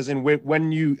sense. As in,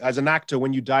 when you, as an actor,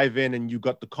 when you dive in and you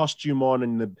got the costume on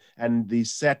and the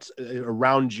set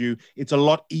around you, it's a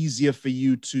lot easier for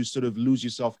you to sort of lose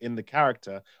yourself in the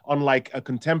character. Unlike a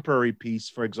contemporary piece,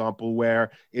 for example,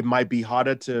 where it might be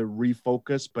harder to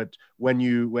refocus. But when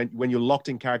you're locked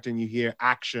in character and you hear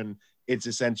action, it's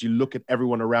a sense you look at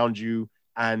everyone around you,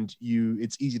 and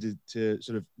it's easy to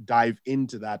sort of dive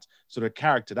into that sort of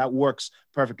character. That works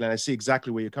perfectly, and I see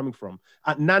exactly where you're coming from.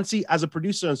 Nancy, as a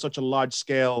producer on such a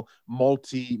large-scale,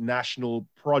 multinational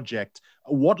project,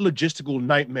 what logistical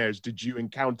nightmares did you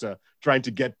encounter trying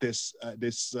to get this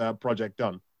project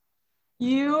done?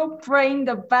 You bring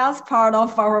the best part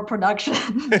of our production.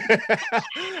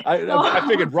 I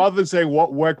figured rather than saying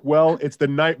what worked well, it's the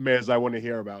nightmares I want to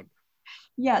hear about.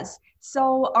 Yes,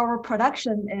 so our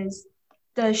production is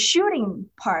the shooting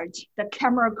part, the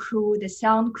camera crew, the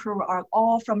sound crew are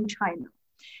all from China.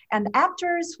 And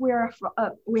actors, we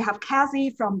have Kazi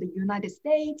from the United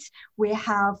States, we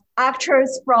have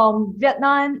actors from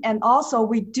Vietnam, and also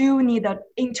we do need an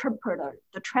interpreter,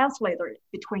 the translator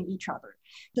between each other.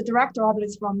 The director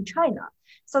is from China.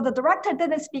 So the director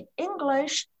didn't speak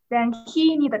English, then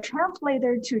he need a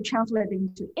translator to translate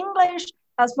into English,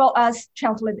 as well as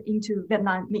translate into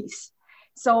Vietnamese.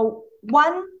 So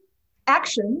one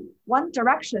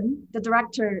direction, the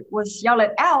director was yelled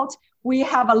out, we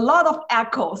have a lot of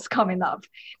echoes coming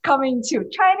to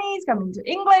Chinese, coming to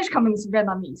English, coming to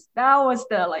Vietnamese. That was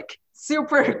the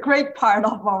super great part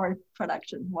of our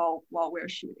production while we're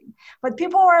shooting. But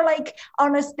people are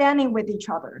understanding with each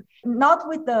other, not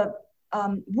with the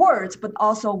words, but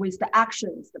also with the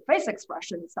actions, the face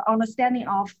expressions, the understanding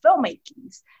of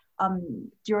filmmakings.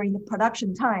 During the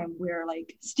production time, we're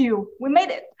we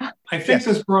made it. I think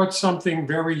this brought something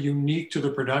very unique to the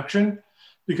production,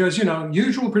 because,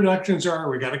 usual productions are,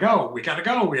 we gotta go, we gotta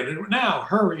do it now,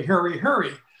 hurry, hurry,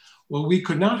 hurry. Well, we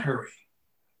could not hurry.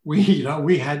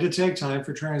 We had to take time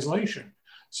for translation.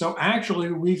 So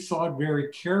actually, we thought very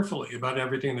carefully about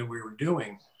everything that we were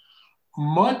doing.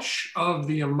 Much of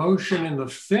the emotion in the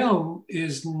film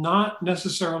is not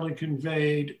necessarily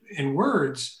conveyed in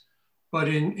words, but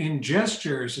in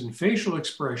gestures and facial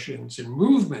expressions and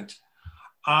movement.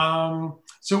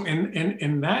 So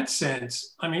in that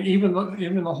sense, I mean, even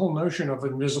the whole notion of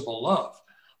invisible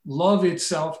love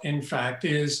itself, in fact,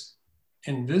 is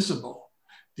invisible.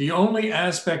 The only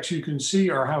aspects you can see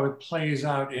are how it plays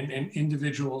out in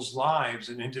individuals' lives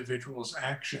and individuals'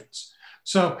 actions.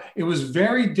 So it was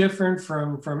very different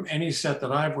from any set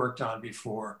that I've worked on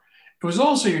before. It was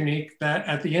also unique that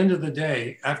at the end of the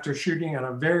day, after shooting on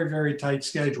a very, very tight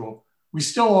schedule, we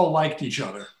still all liked each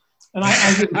other. And I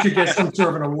think we should get some sort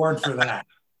of an award for that.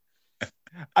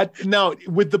 Now,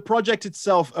 with the project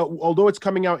itself, although it's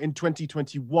coming out in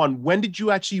 2021, when did you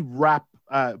actually wrap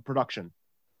production?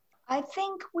 I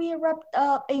think we wrapped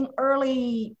up in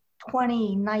early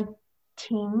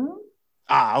 2019.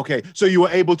 Ah, okay. So you were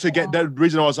able to get, the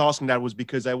reason I was asking that was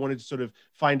because I wanted to sort of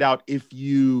find out if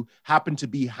you happen to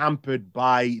be hampered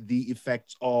by the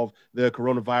effects of the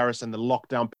coronavirus and the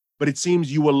lockdown. But it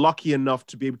seems you were lucky enough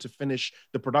to be able to finish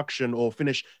the production or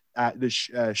finish the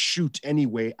shoot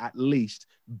anyway, at least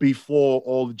before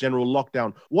all the general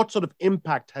lockdown. What sort of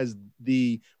impact has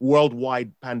the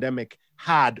worldwide pandemic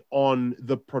had on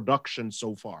the production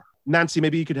so far? Nancy,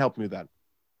 maybe you could help me with that.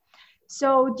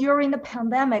 So during the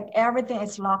pandemic, everything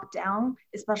is locked down,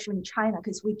 especially in China,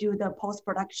 because we do the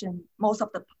post-production, most of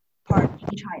the part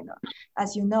in China.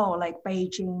 As you know, like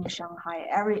Beijing, Shanghai,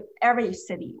 every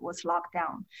city was locked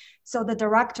down. So the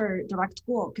director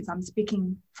Guo, because I'm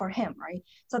speaking for him, right?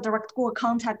 So Director Guo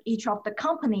contact each of the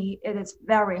company, it is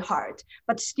very hard,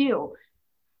 but still,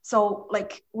 so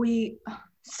like we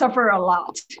suffer a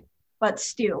lot, but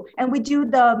still, and we do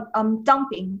the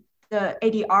dumping, the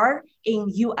ADR in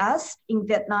US, in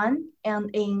Vietnam, and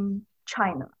in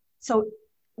China. So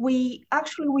we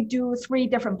do 3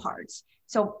 different parts.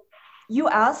 So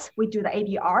US, we do the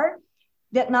ADR.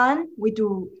 Vietnam, we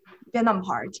do Vietnam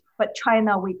part. But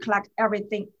China, we collect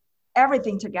everything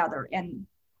together and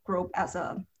group as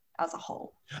a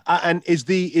whole. And is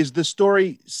the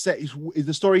story set? Is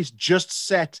the story just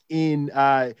set in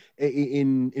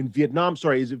Vietnam?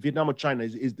 Sorry, is it Vietnam or China?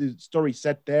 Is the story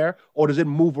set there, or does it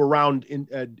move around in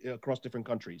across different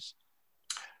countries?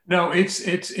 No, it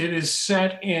is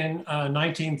set in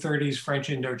 1930s French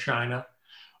Indochina,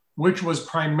 which was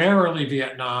primarily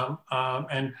Vietnam,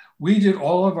 and we did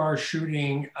all of our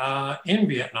shooting in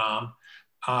Vietnam.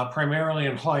 Primarily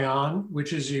in Hoi An,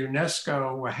 which is a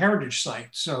UNESCO heritage site.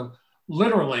 So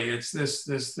literally, it's this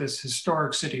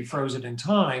historic city frozen in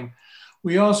time.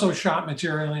 We also shot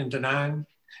material in Da Nang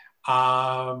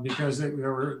because there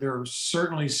were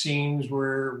certainly scenes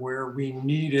where we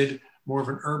needed more of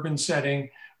an urban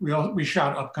setting. We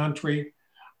shot upcountry.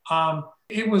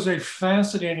 It was a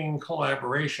fascinating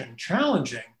collaboration,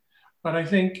 challenging, but I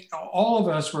think all of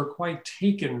us were quite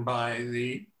taken by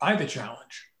the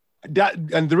challenge.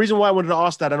 And the reason why I wanted to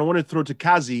ask that, and I wanted to throw to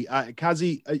Kazi.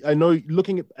 Kazi, I know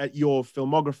looking at your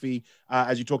filmography,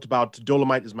 as you talked about,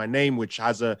 Dolomite Is My Name, which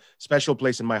has a special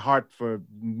place in my heart for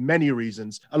many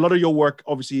reasons. A lot of your work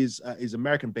obviously is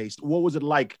American-based. What was it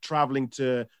like traveling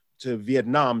to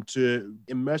Vietnam to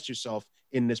immerse yourself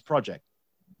in this project?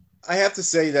 I have to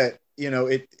say that, you know,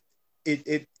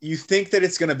 you think that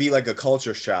it's going to be like a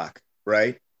culture shock,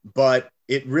 right? But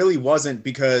it really wasn't,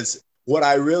 because what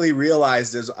I really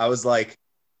realized is I was like,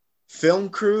 film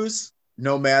crews,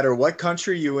 no matter what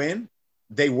country you're in,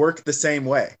 they work the same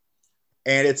way.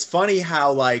 And it's funny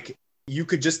how like you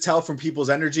could just tell from people's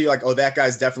energy, like, oh, that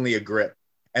guy's definitely a grip.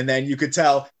 And then you could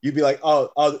tell, you'd be like, oh,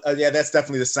 yeah, that's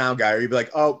definitely the sound guy. Or you'd be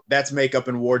like, oh, that's makeup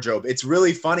and wardrobe. It's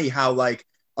really funny how like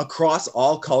across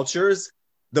all cultures,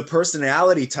 the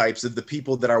personality types of the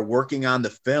people that are working on the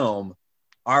film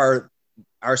are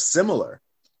similar.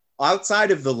 Outside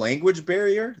of the language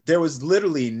barrier, there was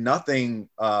literally nothing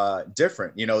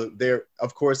different. You know, there,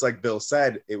 of course, like Bill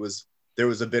said, there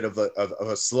was a bit of a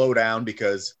slowdown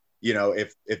because, you know,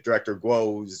 if Director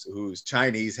Guo, who's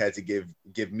Chinese, had to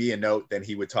give me a note, then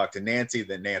he would talk to Nancy,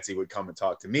 then Nancy would come and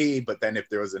talk to me. But then if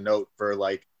there was a note for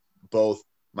like both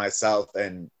myself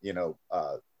and, you know,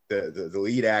 the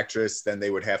lead actress, then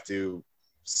they would have to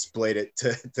split it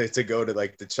to go to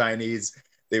like the Chinese.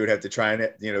 They would have to try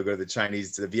and, you know, go to the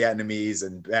Chinese to the Vietnamese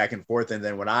and back and forth. And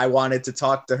then when I wanted to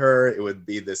talk to her, it would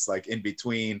be this like in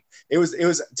between. It was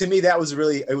to me, that was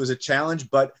really, it was a challenge.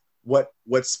 But what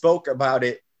spoke about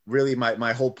it, really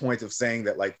my whole point of saying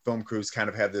that like film crews kind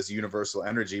of have this universal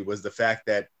energy was the fact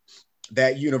that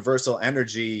that universal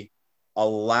energy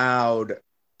allowed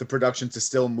the production to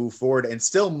still move forward and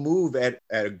still move at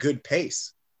a good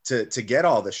pace to get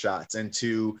all the shots and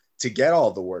to get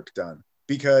all the work done.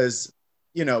 Because,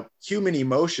 you know, human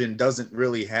emotion doesn't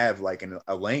really have like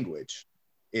a language.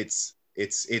 It's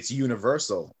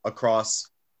universal across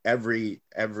every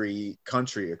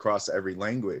country, across every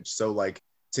language. So like,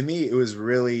 to me, it was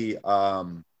really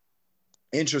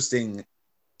interesting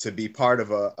to be part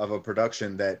of a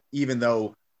production that, even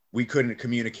though we couldn't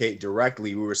communicate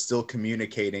directly, we were still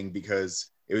communicating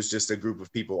because it was just a group of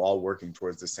people all working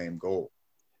towards the same goal.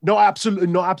 No, absolutely.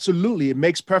 No, absolutely. It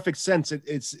makes perfect sense.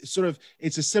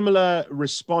 It's a similar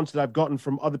response that I've gotten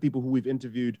from other people who we've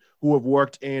interviewed who have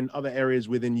worked in other areas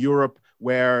within Europe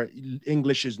where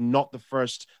English is not the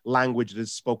first language that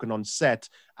is spoken on set.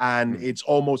 And it's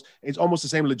almost the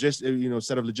same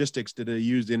set of logistics that are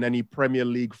used in any Premier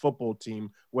League football team,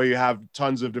 where you have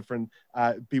tons of different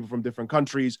people from different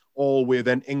countries, all with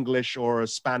an English or a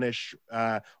Spanish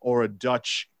or a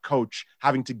Dutch coach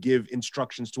having to give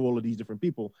instructions to all of these different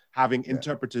people, having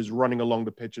interpreters running along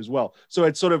the pitch as well. So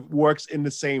it sort of works in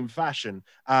the same fashion.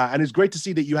 And it's great to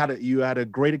see that you had a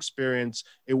great experience.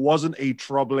 It wasn't a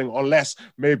troubling, unless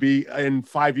maybe in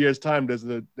 5 years' time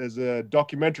there's a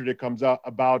documentary that comes out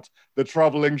about the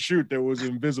troubling shoot that was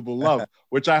Invisible Love,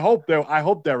 which I hope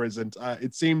there isn't.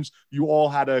 It seems you all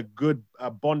had a good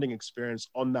bonding experience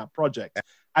on that project.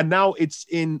 And now it's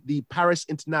in the Paris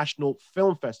International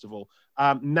Film Festival.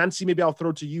 Nancy, maybe I'll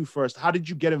throw to you first. How did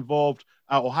you get involved,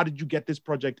 or how did you get this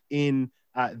project in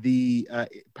the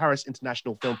Paris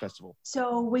International Film Festival?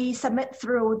 So we submit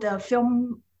through the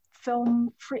Film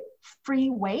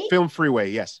Freeway. Film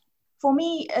Freeway, yes. For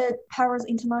me, Paris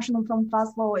International Film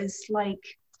Festival is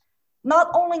like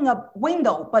not only a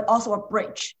window, but also a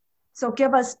bridge. So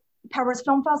Paris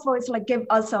Film Festival is like give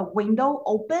us a window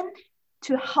open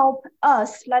to help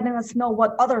us, letting us know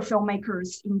what other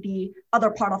filmmakers in the other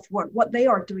part of the world, what they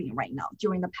are doing right now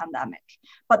during the pandemic,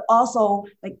 but also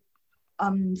like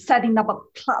setting up a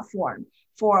platform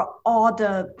for all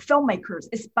the filmmakers,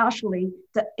 especially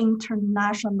the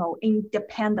international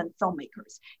independent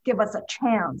filmmakers, give us a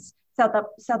chance, set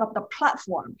up the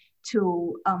platform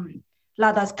to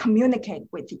let us communicate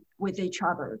with each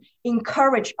other,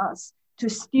 encourage us to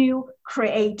still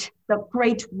create the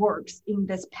great works in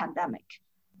this pandemic.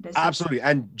 Absolutely.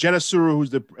 And Jenna Suru, who's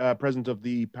the president of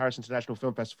the Paris International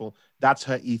Film Festival, that's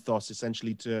her ethos,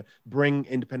 essentially, to bring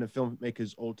independent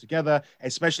filmmakers all together,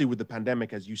 especially with the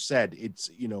pandemic. As you said,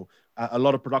 it's, a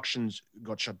lot of productions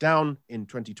got shut down in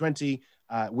 2020,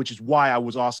 which is why I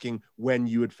was asking when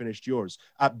you had finished yours.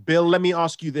 Bill, let me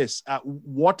ask you this.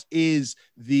 What do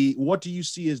you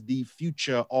see as the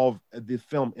future of the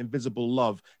film Invisible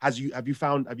Love? Have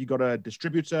you got a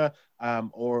distributor,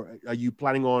 or are you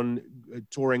planning on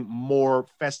touring more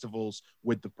festivals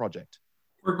with the project?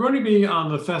 We're going to be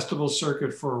on the festival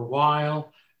circuit for a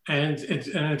while, and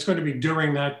it's going to be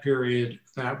during that period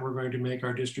that we're going to make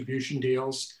our distribution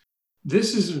deals.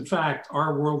 This is, in fact,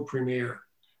 our world premiere.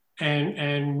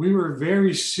 And we were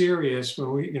very serious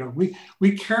when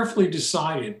we carefully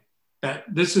decided that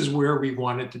this is where we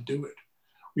wanted to do it.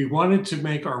 We wanted to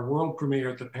make our world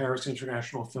premiere at the Paris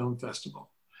International Film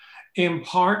Festival, in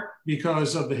part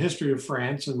because of the history of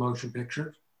France and motion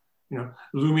picture.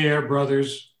 Lumiere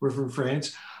brothers were from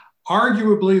France.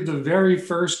 Arguably, the very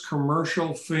first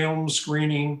commercial film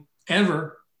screening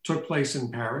ever took place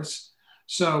in Paris.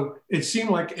 So it seemed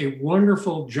like a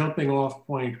wonderful jumping off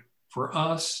point for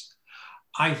us.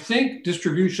 I think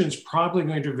distribution is probably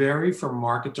going to vary from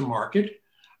market to market.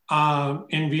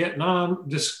 In Vietnam,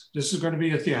 this is going to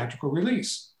be a theatrical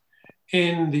release.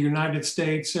 In the United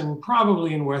States and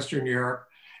probably in Western Europe,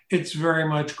 it's very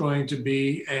much going to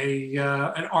be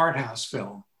an art house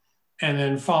film, and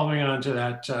then following on to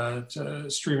that to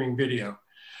streaming video.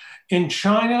 In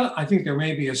China, I think there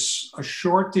may be a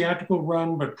short theatrical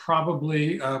run, but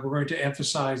probably we're going to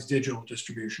emphasize digital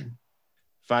distribution.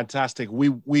 Fantastic.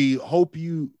 We hope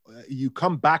you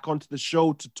come back onto the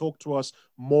show to talk to us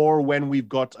more when we've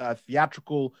got a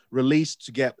theatrical release,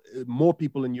 to get more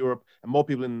people in Europe and more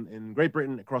people in Great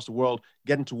Britain, across the world,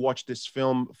 getting to watch this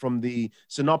film. From the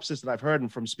synopsis that I've heard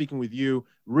and from speaking with you,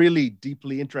 really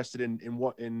deeply interested in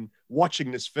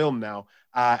watching this film now.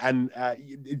 And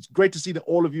it's great to see that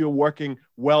all of you are working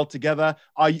well together.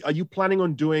 Are you planning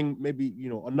on doing maybe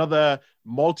another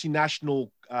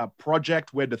multinational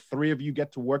project where the three of you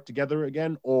get to work together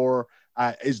again, or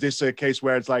is this a case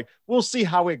where it's like, we'll see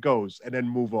how it goes and then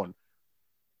move on?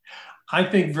 I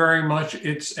think very much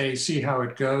it's a see how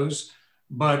it goes,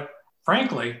 but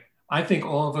frankly, I think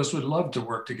all of us would love to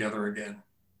work together again.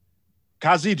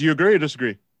 Kazi, do you agree or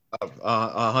disagree?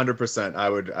 100%.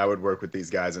 I would work with these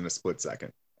guys in a split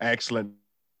second. Excellent.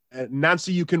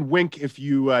 Nancy, you can wink if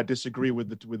you disagree with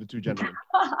the two gentlemen.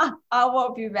 I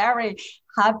will be very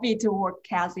happy to work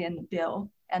Cassie and Bill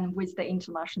and with the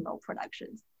international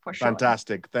productions, for sure.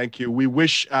 Fantastic. Thank you. We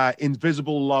wish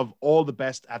Invisible Love all the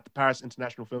best at the Paris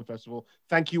International Film Festival.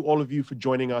 Thank you, all of you, for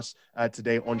joining us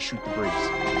today on Shoot the Breeze.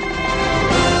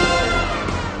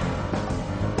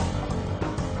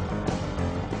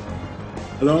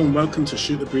 Hello and welcome to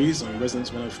Shoot the Breeze on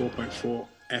Resonance 104.4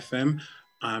 FM.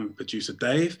 I'm producer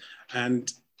Dave,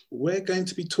 and we're going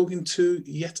to be talking to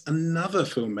yet another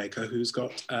filmmaker who's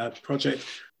got a project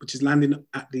which is landing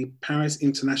at the Paris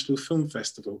International Film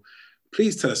Festival.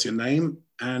 Please tell us your name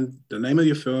and the name of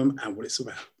your film and what it's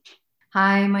about.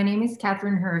 Hi, my name is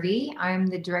Catherine Hervey. I'm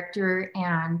the director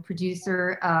and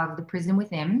producer of The Prison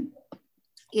Within.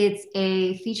 It's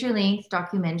a feature-length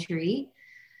documentary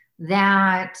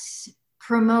that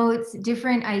promotes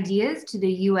different ideas to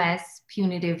the US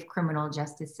punitive criminal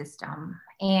justice system.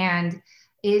 And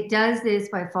it does this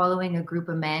by following a group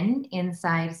of men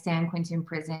inside San Quentin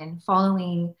prison,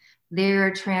 following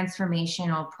their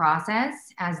transformational process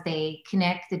as they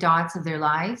connect the dots of their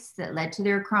lives that led to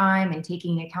their crime and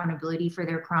taking accountability for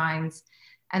their crimes.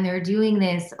 And they're doing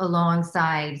this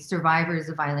alongside survivors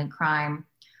of violent crime,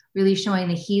 really showing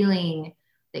the healing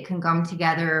that can come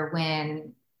together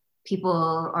when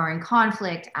people are in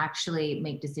conflict, actually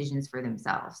make decisions for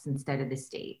themselves instead of the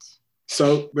state.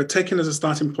 So we're taking as a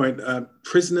starting point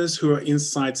prisoners who are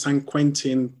inside San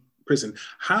Quentin prison.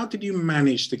 How did you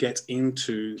manage to get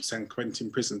into San Quentin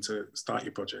prison to start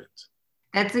your project?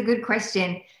 That's a good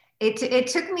question. It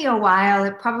took me a while.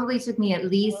 It probably took me at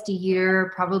least a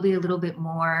year, probably a little bit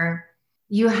more.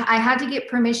 I had to get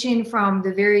permission from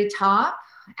the very top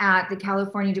at the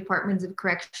California Departments of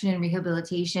Correction and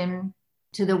Rehabilitation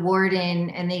to the warden,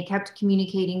 and they kept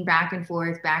communicating back and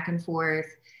forth.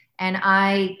 And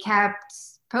I kept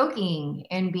poking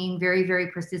and being very, very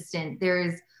persistent.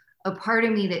 There's a part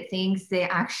of me that thinks they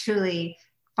actually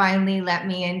finally let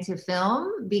me into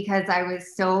film because I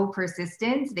was so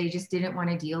persistent. They just didn't want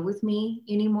to deal with me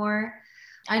anymore.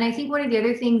 And I think one of the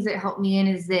other things that helped me in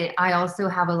is that I also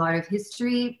have a lot of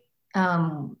history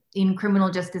in criminal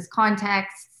justice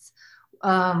contexts,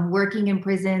 working in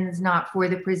prisons, not for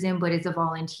the prison, but as a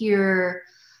volunteer.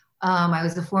 I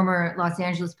was a former Los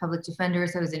Angeles public defender,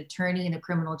 so I was an attorney in the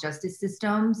criminal justice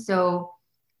system. So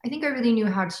I think I really knew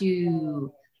how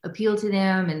to appeal to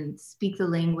them and speak the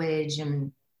language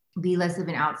and be less of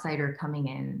an outsider coming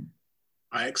in.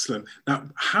 Excellent. Now,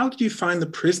 how did you find the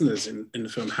prisoners in the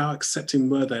film? How accepting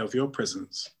were they of your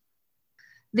presence?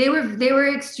 They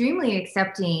were extremely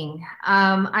accepting.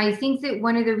 I think that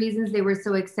one of the reasons they were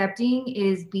so accepting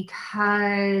is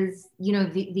because, you know,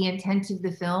 the intent of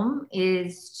the film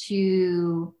is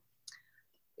to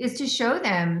show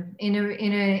them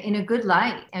in a good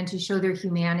light and to show their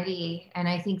humanity. And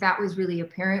I think that was really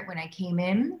apparent when I came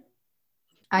in.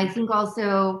 I think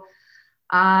also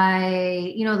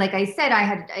like I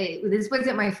said, this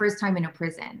wasn't my first time in a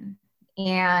prison.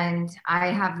 And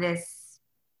I have this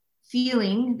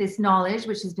feeling, this knowledge,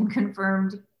 which has been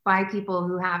confirmed by people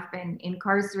who have been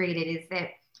incarcerated, is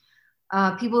that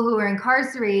people who are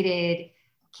incarcerated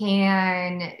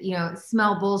can,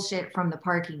 smell bullshit from the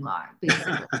parking lot,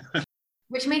 basically.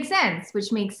 which makes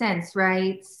sense,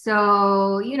 right?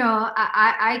 So,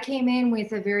 I came in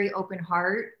with a very open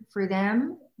heart for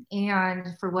them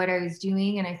and for what I was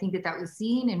doing. And I think that was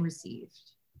seen and received.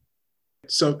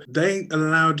 So they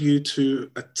allowed you to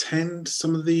attend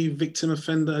some of the victim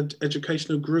offender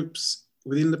educational groups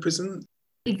within the prison?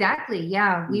 Exactly,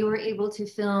 yeah. We were able to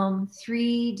film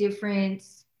 3 different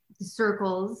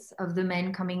circles of the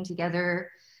men coming together.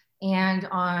 And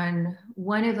on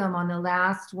one of them, on the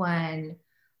last one,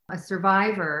 a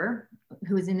survivor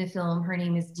who was in the film, her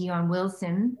name is Dion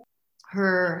Wilson.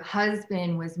 Her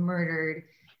husband was murdered,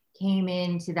 came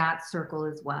into that circle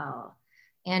as well.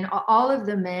 And all of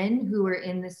the men who were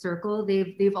in the circle,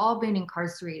 they've all been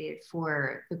incarcerated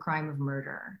for the crime of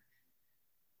murder.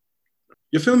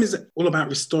 Your film is all about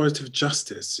restorative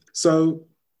justice. So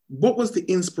what was the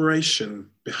inspiration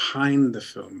behind the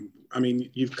film? I mean,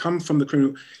 you've come from the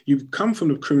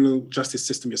criminal justice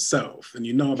system yourself, and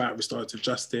you know about restorative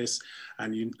justice,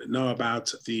 and you know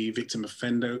about the victim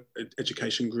offender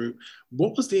education group.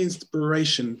 What was the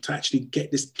inspiration to actually get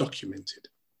this documented?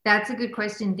 That's a good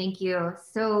question. Thank you.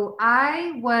 So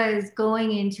I was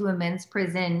going into a men's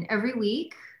prison every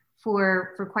week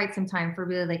for quite some time, for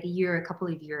really like a couple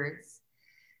of years.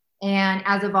 And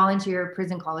as a volunteer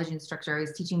prison college instructor, I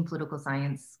was teaching political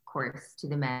science course to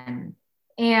the men.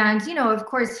 And, of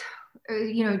course,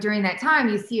 during that time,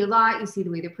 you see a lot, you see the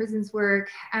way the prisons work.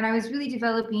 And I was really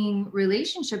developing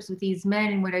relationships with these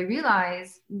men. And what I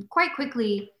realized quite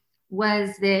quickly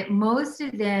was that most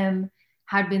of them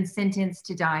had been sentenced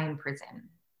to die in prison.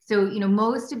 So,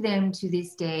 most of them to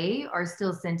this day are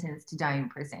still sentenced to die in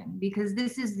prison because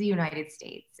this is the United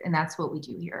States and that's what we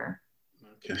do here,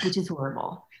 which is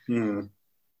horrible. Mm.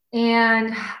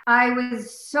 And I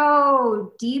was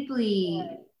so deeply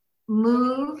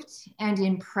moved and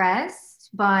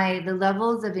impressed by the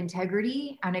levels of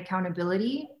integrity and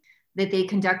accountability that they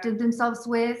conducted themselves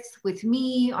with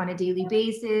me on a daily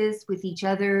basis, with each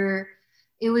other.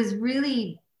 It was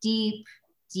really deep,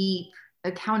 deep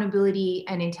accountability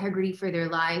and integrity for their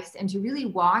lives, and to really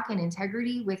walk in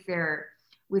integrity with their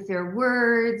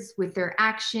words, with their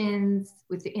actions,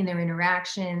 in their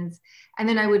interactions. And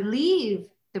then I would leave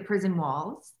the prison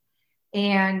walls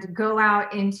and go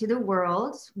out into the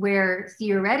world where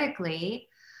theoretically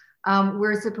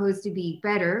we're supposed to be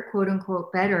better, quote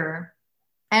unquote, better.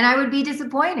 And I would be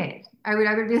disappointed. I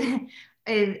would be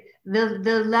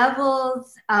the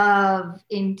levels of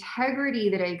integrity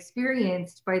that I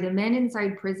experienced by the men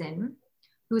inside prison,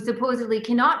 who supposedly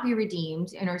cannot be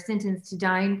redeemed and are sentenced to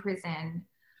die in prison,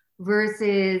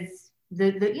 versus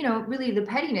the really the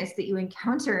pettiness that you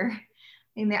encounter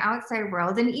in the outside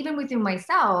world. And even within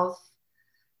myself,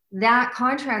 that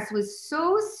contrast was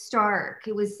so stark.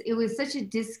 It was such a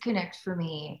disconnect for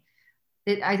me,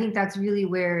 that I think that's really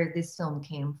where this film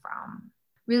came from.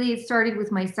 Really, it started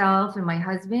with myself and my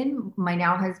husband, my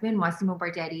now husband, Massimo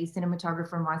Bardetti,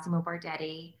 cinematographer Massimo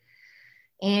Bardetti.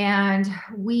 And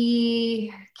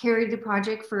we carried the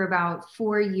project for about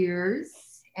 4 years.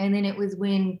 And then it was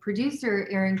when producer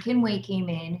Erin Kinway came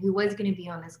in, who was going to be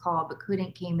on this call but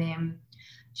couldn't, came in.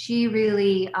 She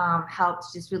really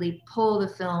helped just really pull the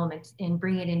film and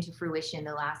bring it into fruition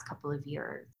the last couple of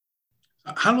years.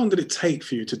 How long did it take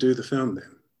for you to do the film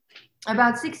then?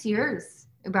 About 6 years.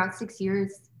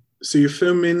 So you're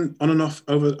filming on and off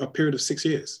over a period of 6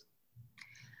 years?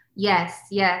 Yes.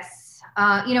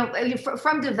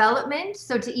 From development,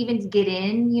 so to even get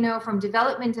in, from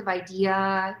development of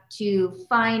idea to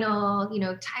final,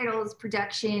 titles,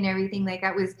 production, everything like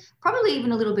that was probably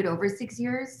even a little bit over 6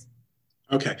 years.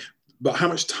 Okay, but how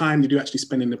much time did you actually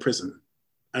spend in the prison?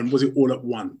 And was it all at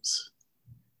once?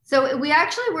 So we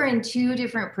actually were in 2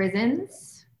 different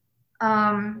prisons.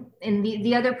 And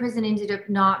the other prison ended up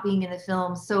not being in the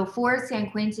film. So for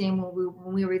San Quentin,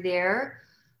 when we were there,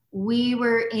 we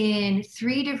were in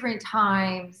 3 different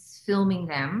times filming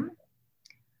them.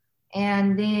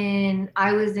 And then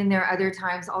I was in there other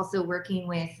times also working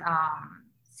with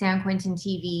San Quentin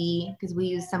TV, because we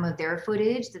used some of their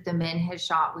footage that the men had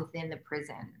shot within the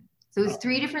prison. So it was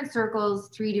 3 different circles,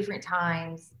 3 different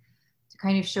times, to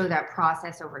kind of show that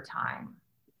process over time.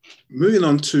 Moving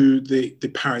on to the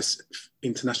Paris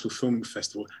International Film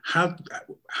Festival, how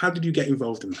did you get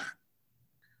involved in that?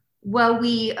 Well,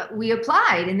 we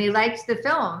applied and they liked the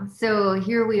film. So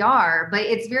here we are. But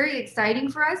it's very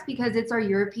exciting for us because it's our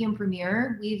European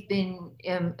premiere. We've been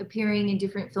appearing in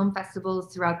different film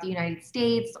festivals throughout the United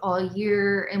States all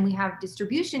year, and we have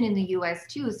distribution in the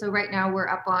US too. So right now we're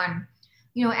up on,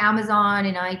 Amazon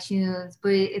and iTunes,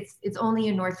 but it's only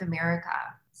in North America.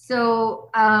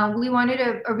 So we wanted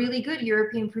a really good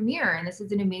European premiere, and this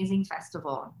is an amazing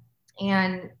festival.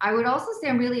 And I would also say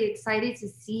I'm really excited to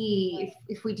see,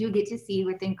 if we do get to see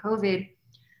within COVID,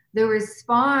 the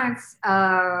response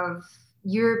of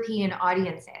European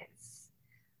audiences.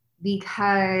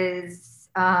 Because,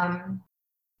 as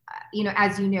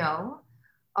you know,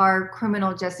 our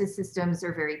criminal justice systems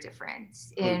are very different.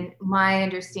 And my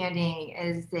understanding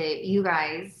is that you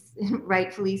guys,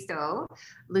 rightfully so,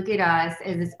 look at us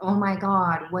as this, oh my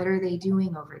God, what are they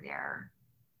doing over there?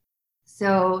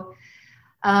 So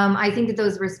I think that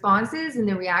those responses and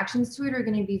the reactions to it are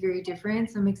going to be very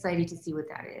different. So I'm excited to see what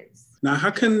that is. Now,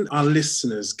 how can our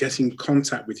listeners get in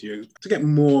contact with you to get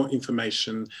more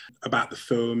information about the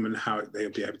film and how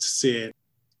they'll be able to see it?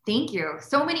 Thank you.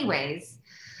 So many ways.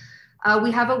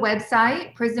 We have a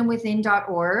website,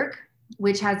 prisonwithin.org,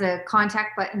 which has a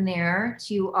contact button there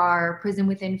to our Prison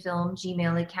Within Film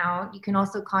Gmail account. You can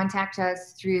also contact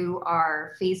us through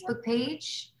our Facebook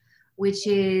page, which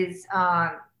is...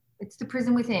 it's The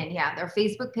Prison Within, our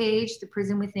Facebook page, The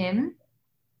Prison Within.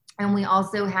 And we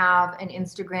also have an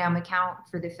Instagram account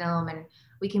for the film, and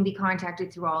we can be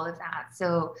contacted through all of that.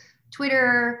 So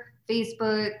Twitter,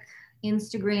 Facebook,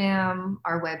 Instagram,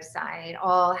 our website,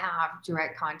 all have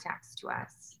direct contacts to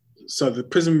us. So The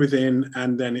Prison Within,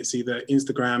 and then it's either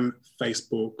Instagram,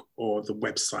 Facebook, or the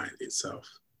website itself?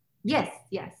 Yes.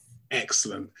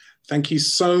 Excellent. Thank you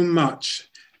so much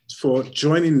for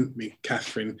joining me,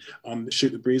 Catherine, on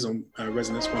Shoot the Breeze on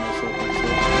Resonance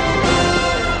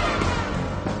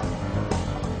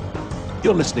 104.4.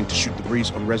 You're listening to Shoot the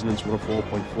Breeze on Resonance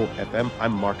 104.4 FM.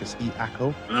 I'm Marcus E.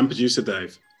 Acko. And I'm producer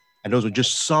Dave. And those are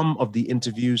just some of the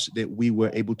interviews that we were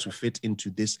able to fit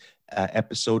into this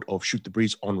episode of Shoot the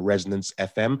Breeze on Resonance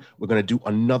FM. We're going to do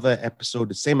another episode,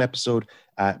 the same episode,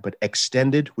 but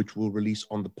extended, which we'll release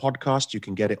on the podcast. You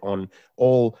can get it on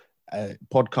all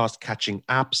podcast catching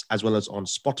apps, as well as on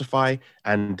Spotify.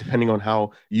 And depending on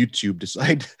how YouTube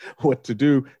decide what to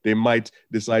do, they might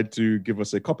decide to give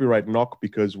us a copyright knock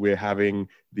because we're having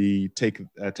the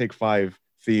Take 5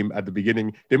 theme at the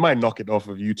beginning. They might knock it off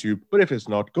of YouTube, but if it's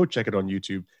not, go check it on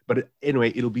YouTube. But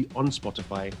anyway, it'll be on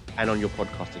Spotify and on your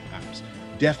podcasting apps.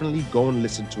 Definitely go and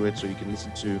listen to it so you can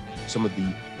listen to some of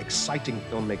the exciting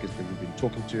filmmakers that we've been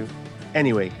talking to.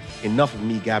 Anyway, enough of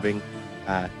me gabbing.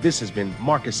 This has been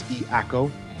Marcus E.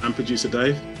 Acko. I'm producer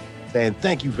Dave. And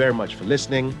thank you very much for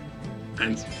listening.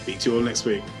 And speak to you all next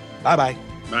week. Bye-bye.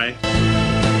 Bye.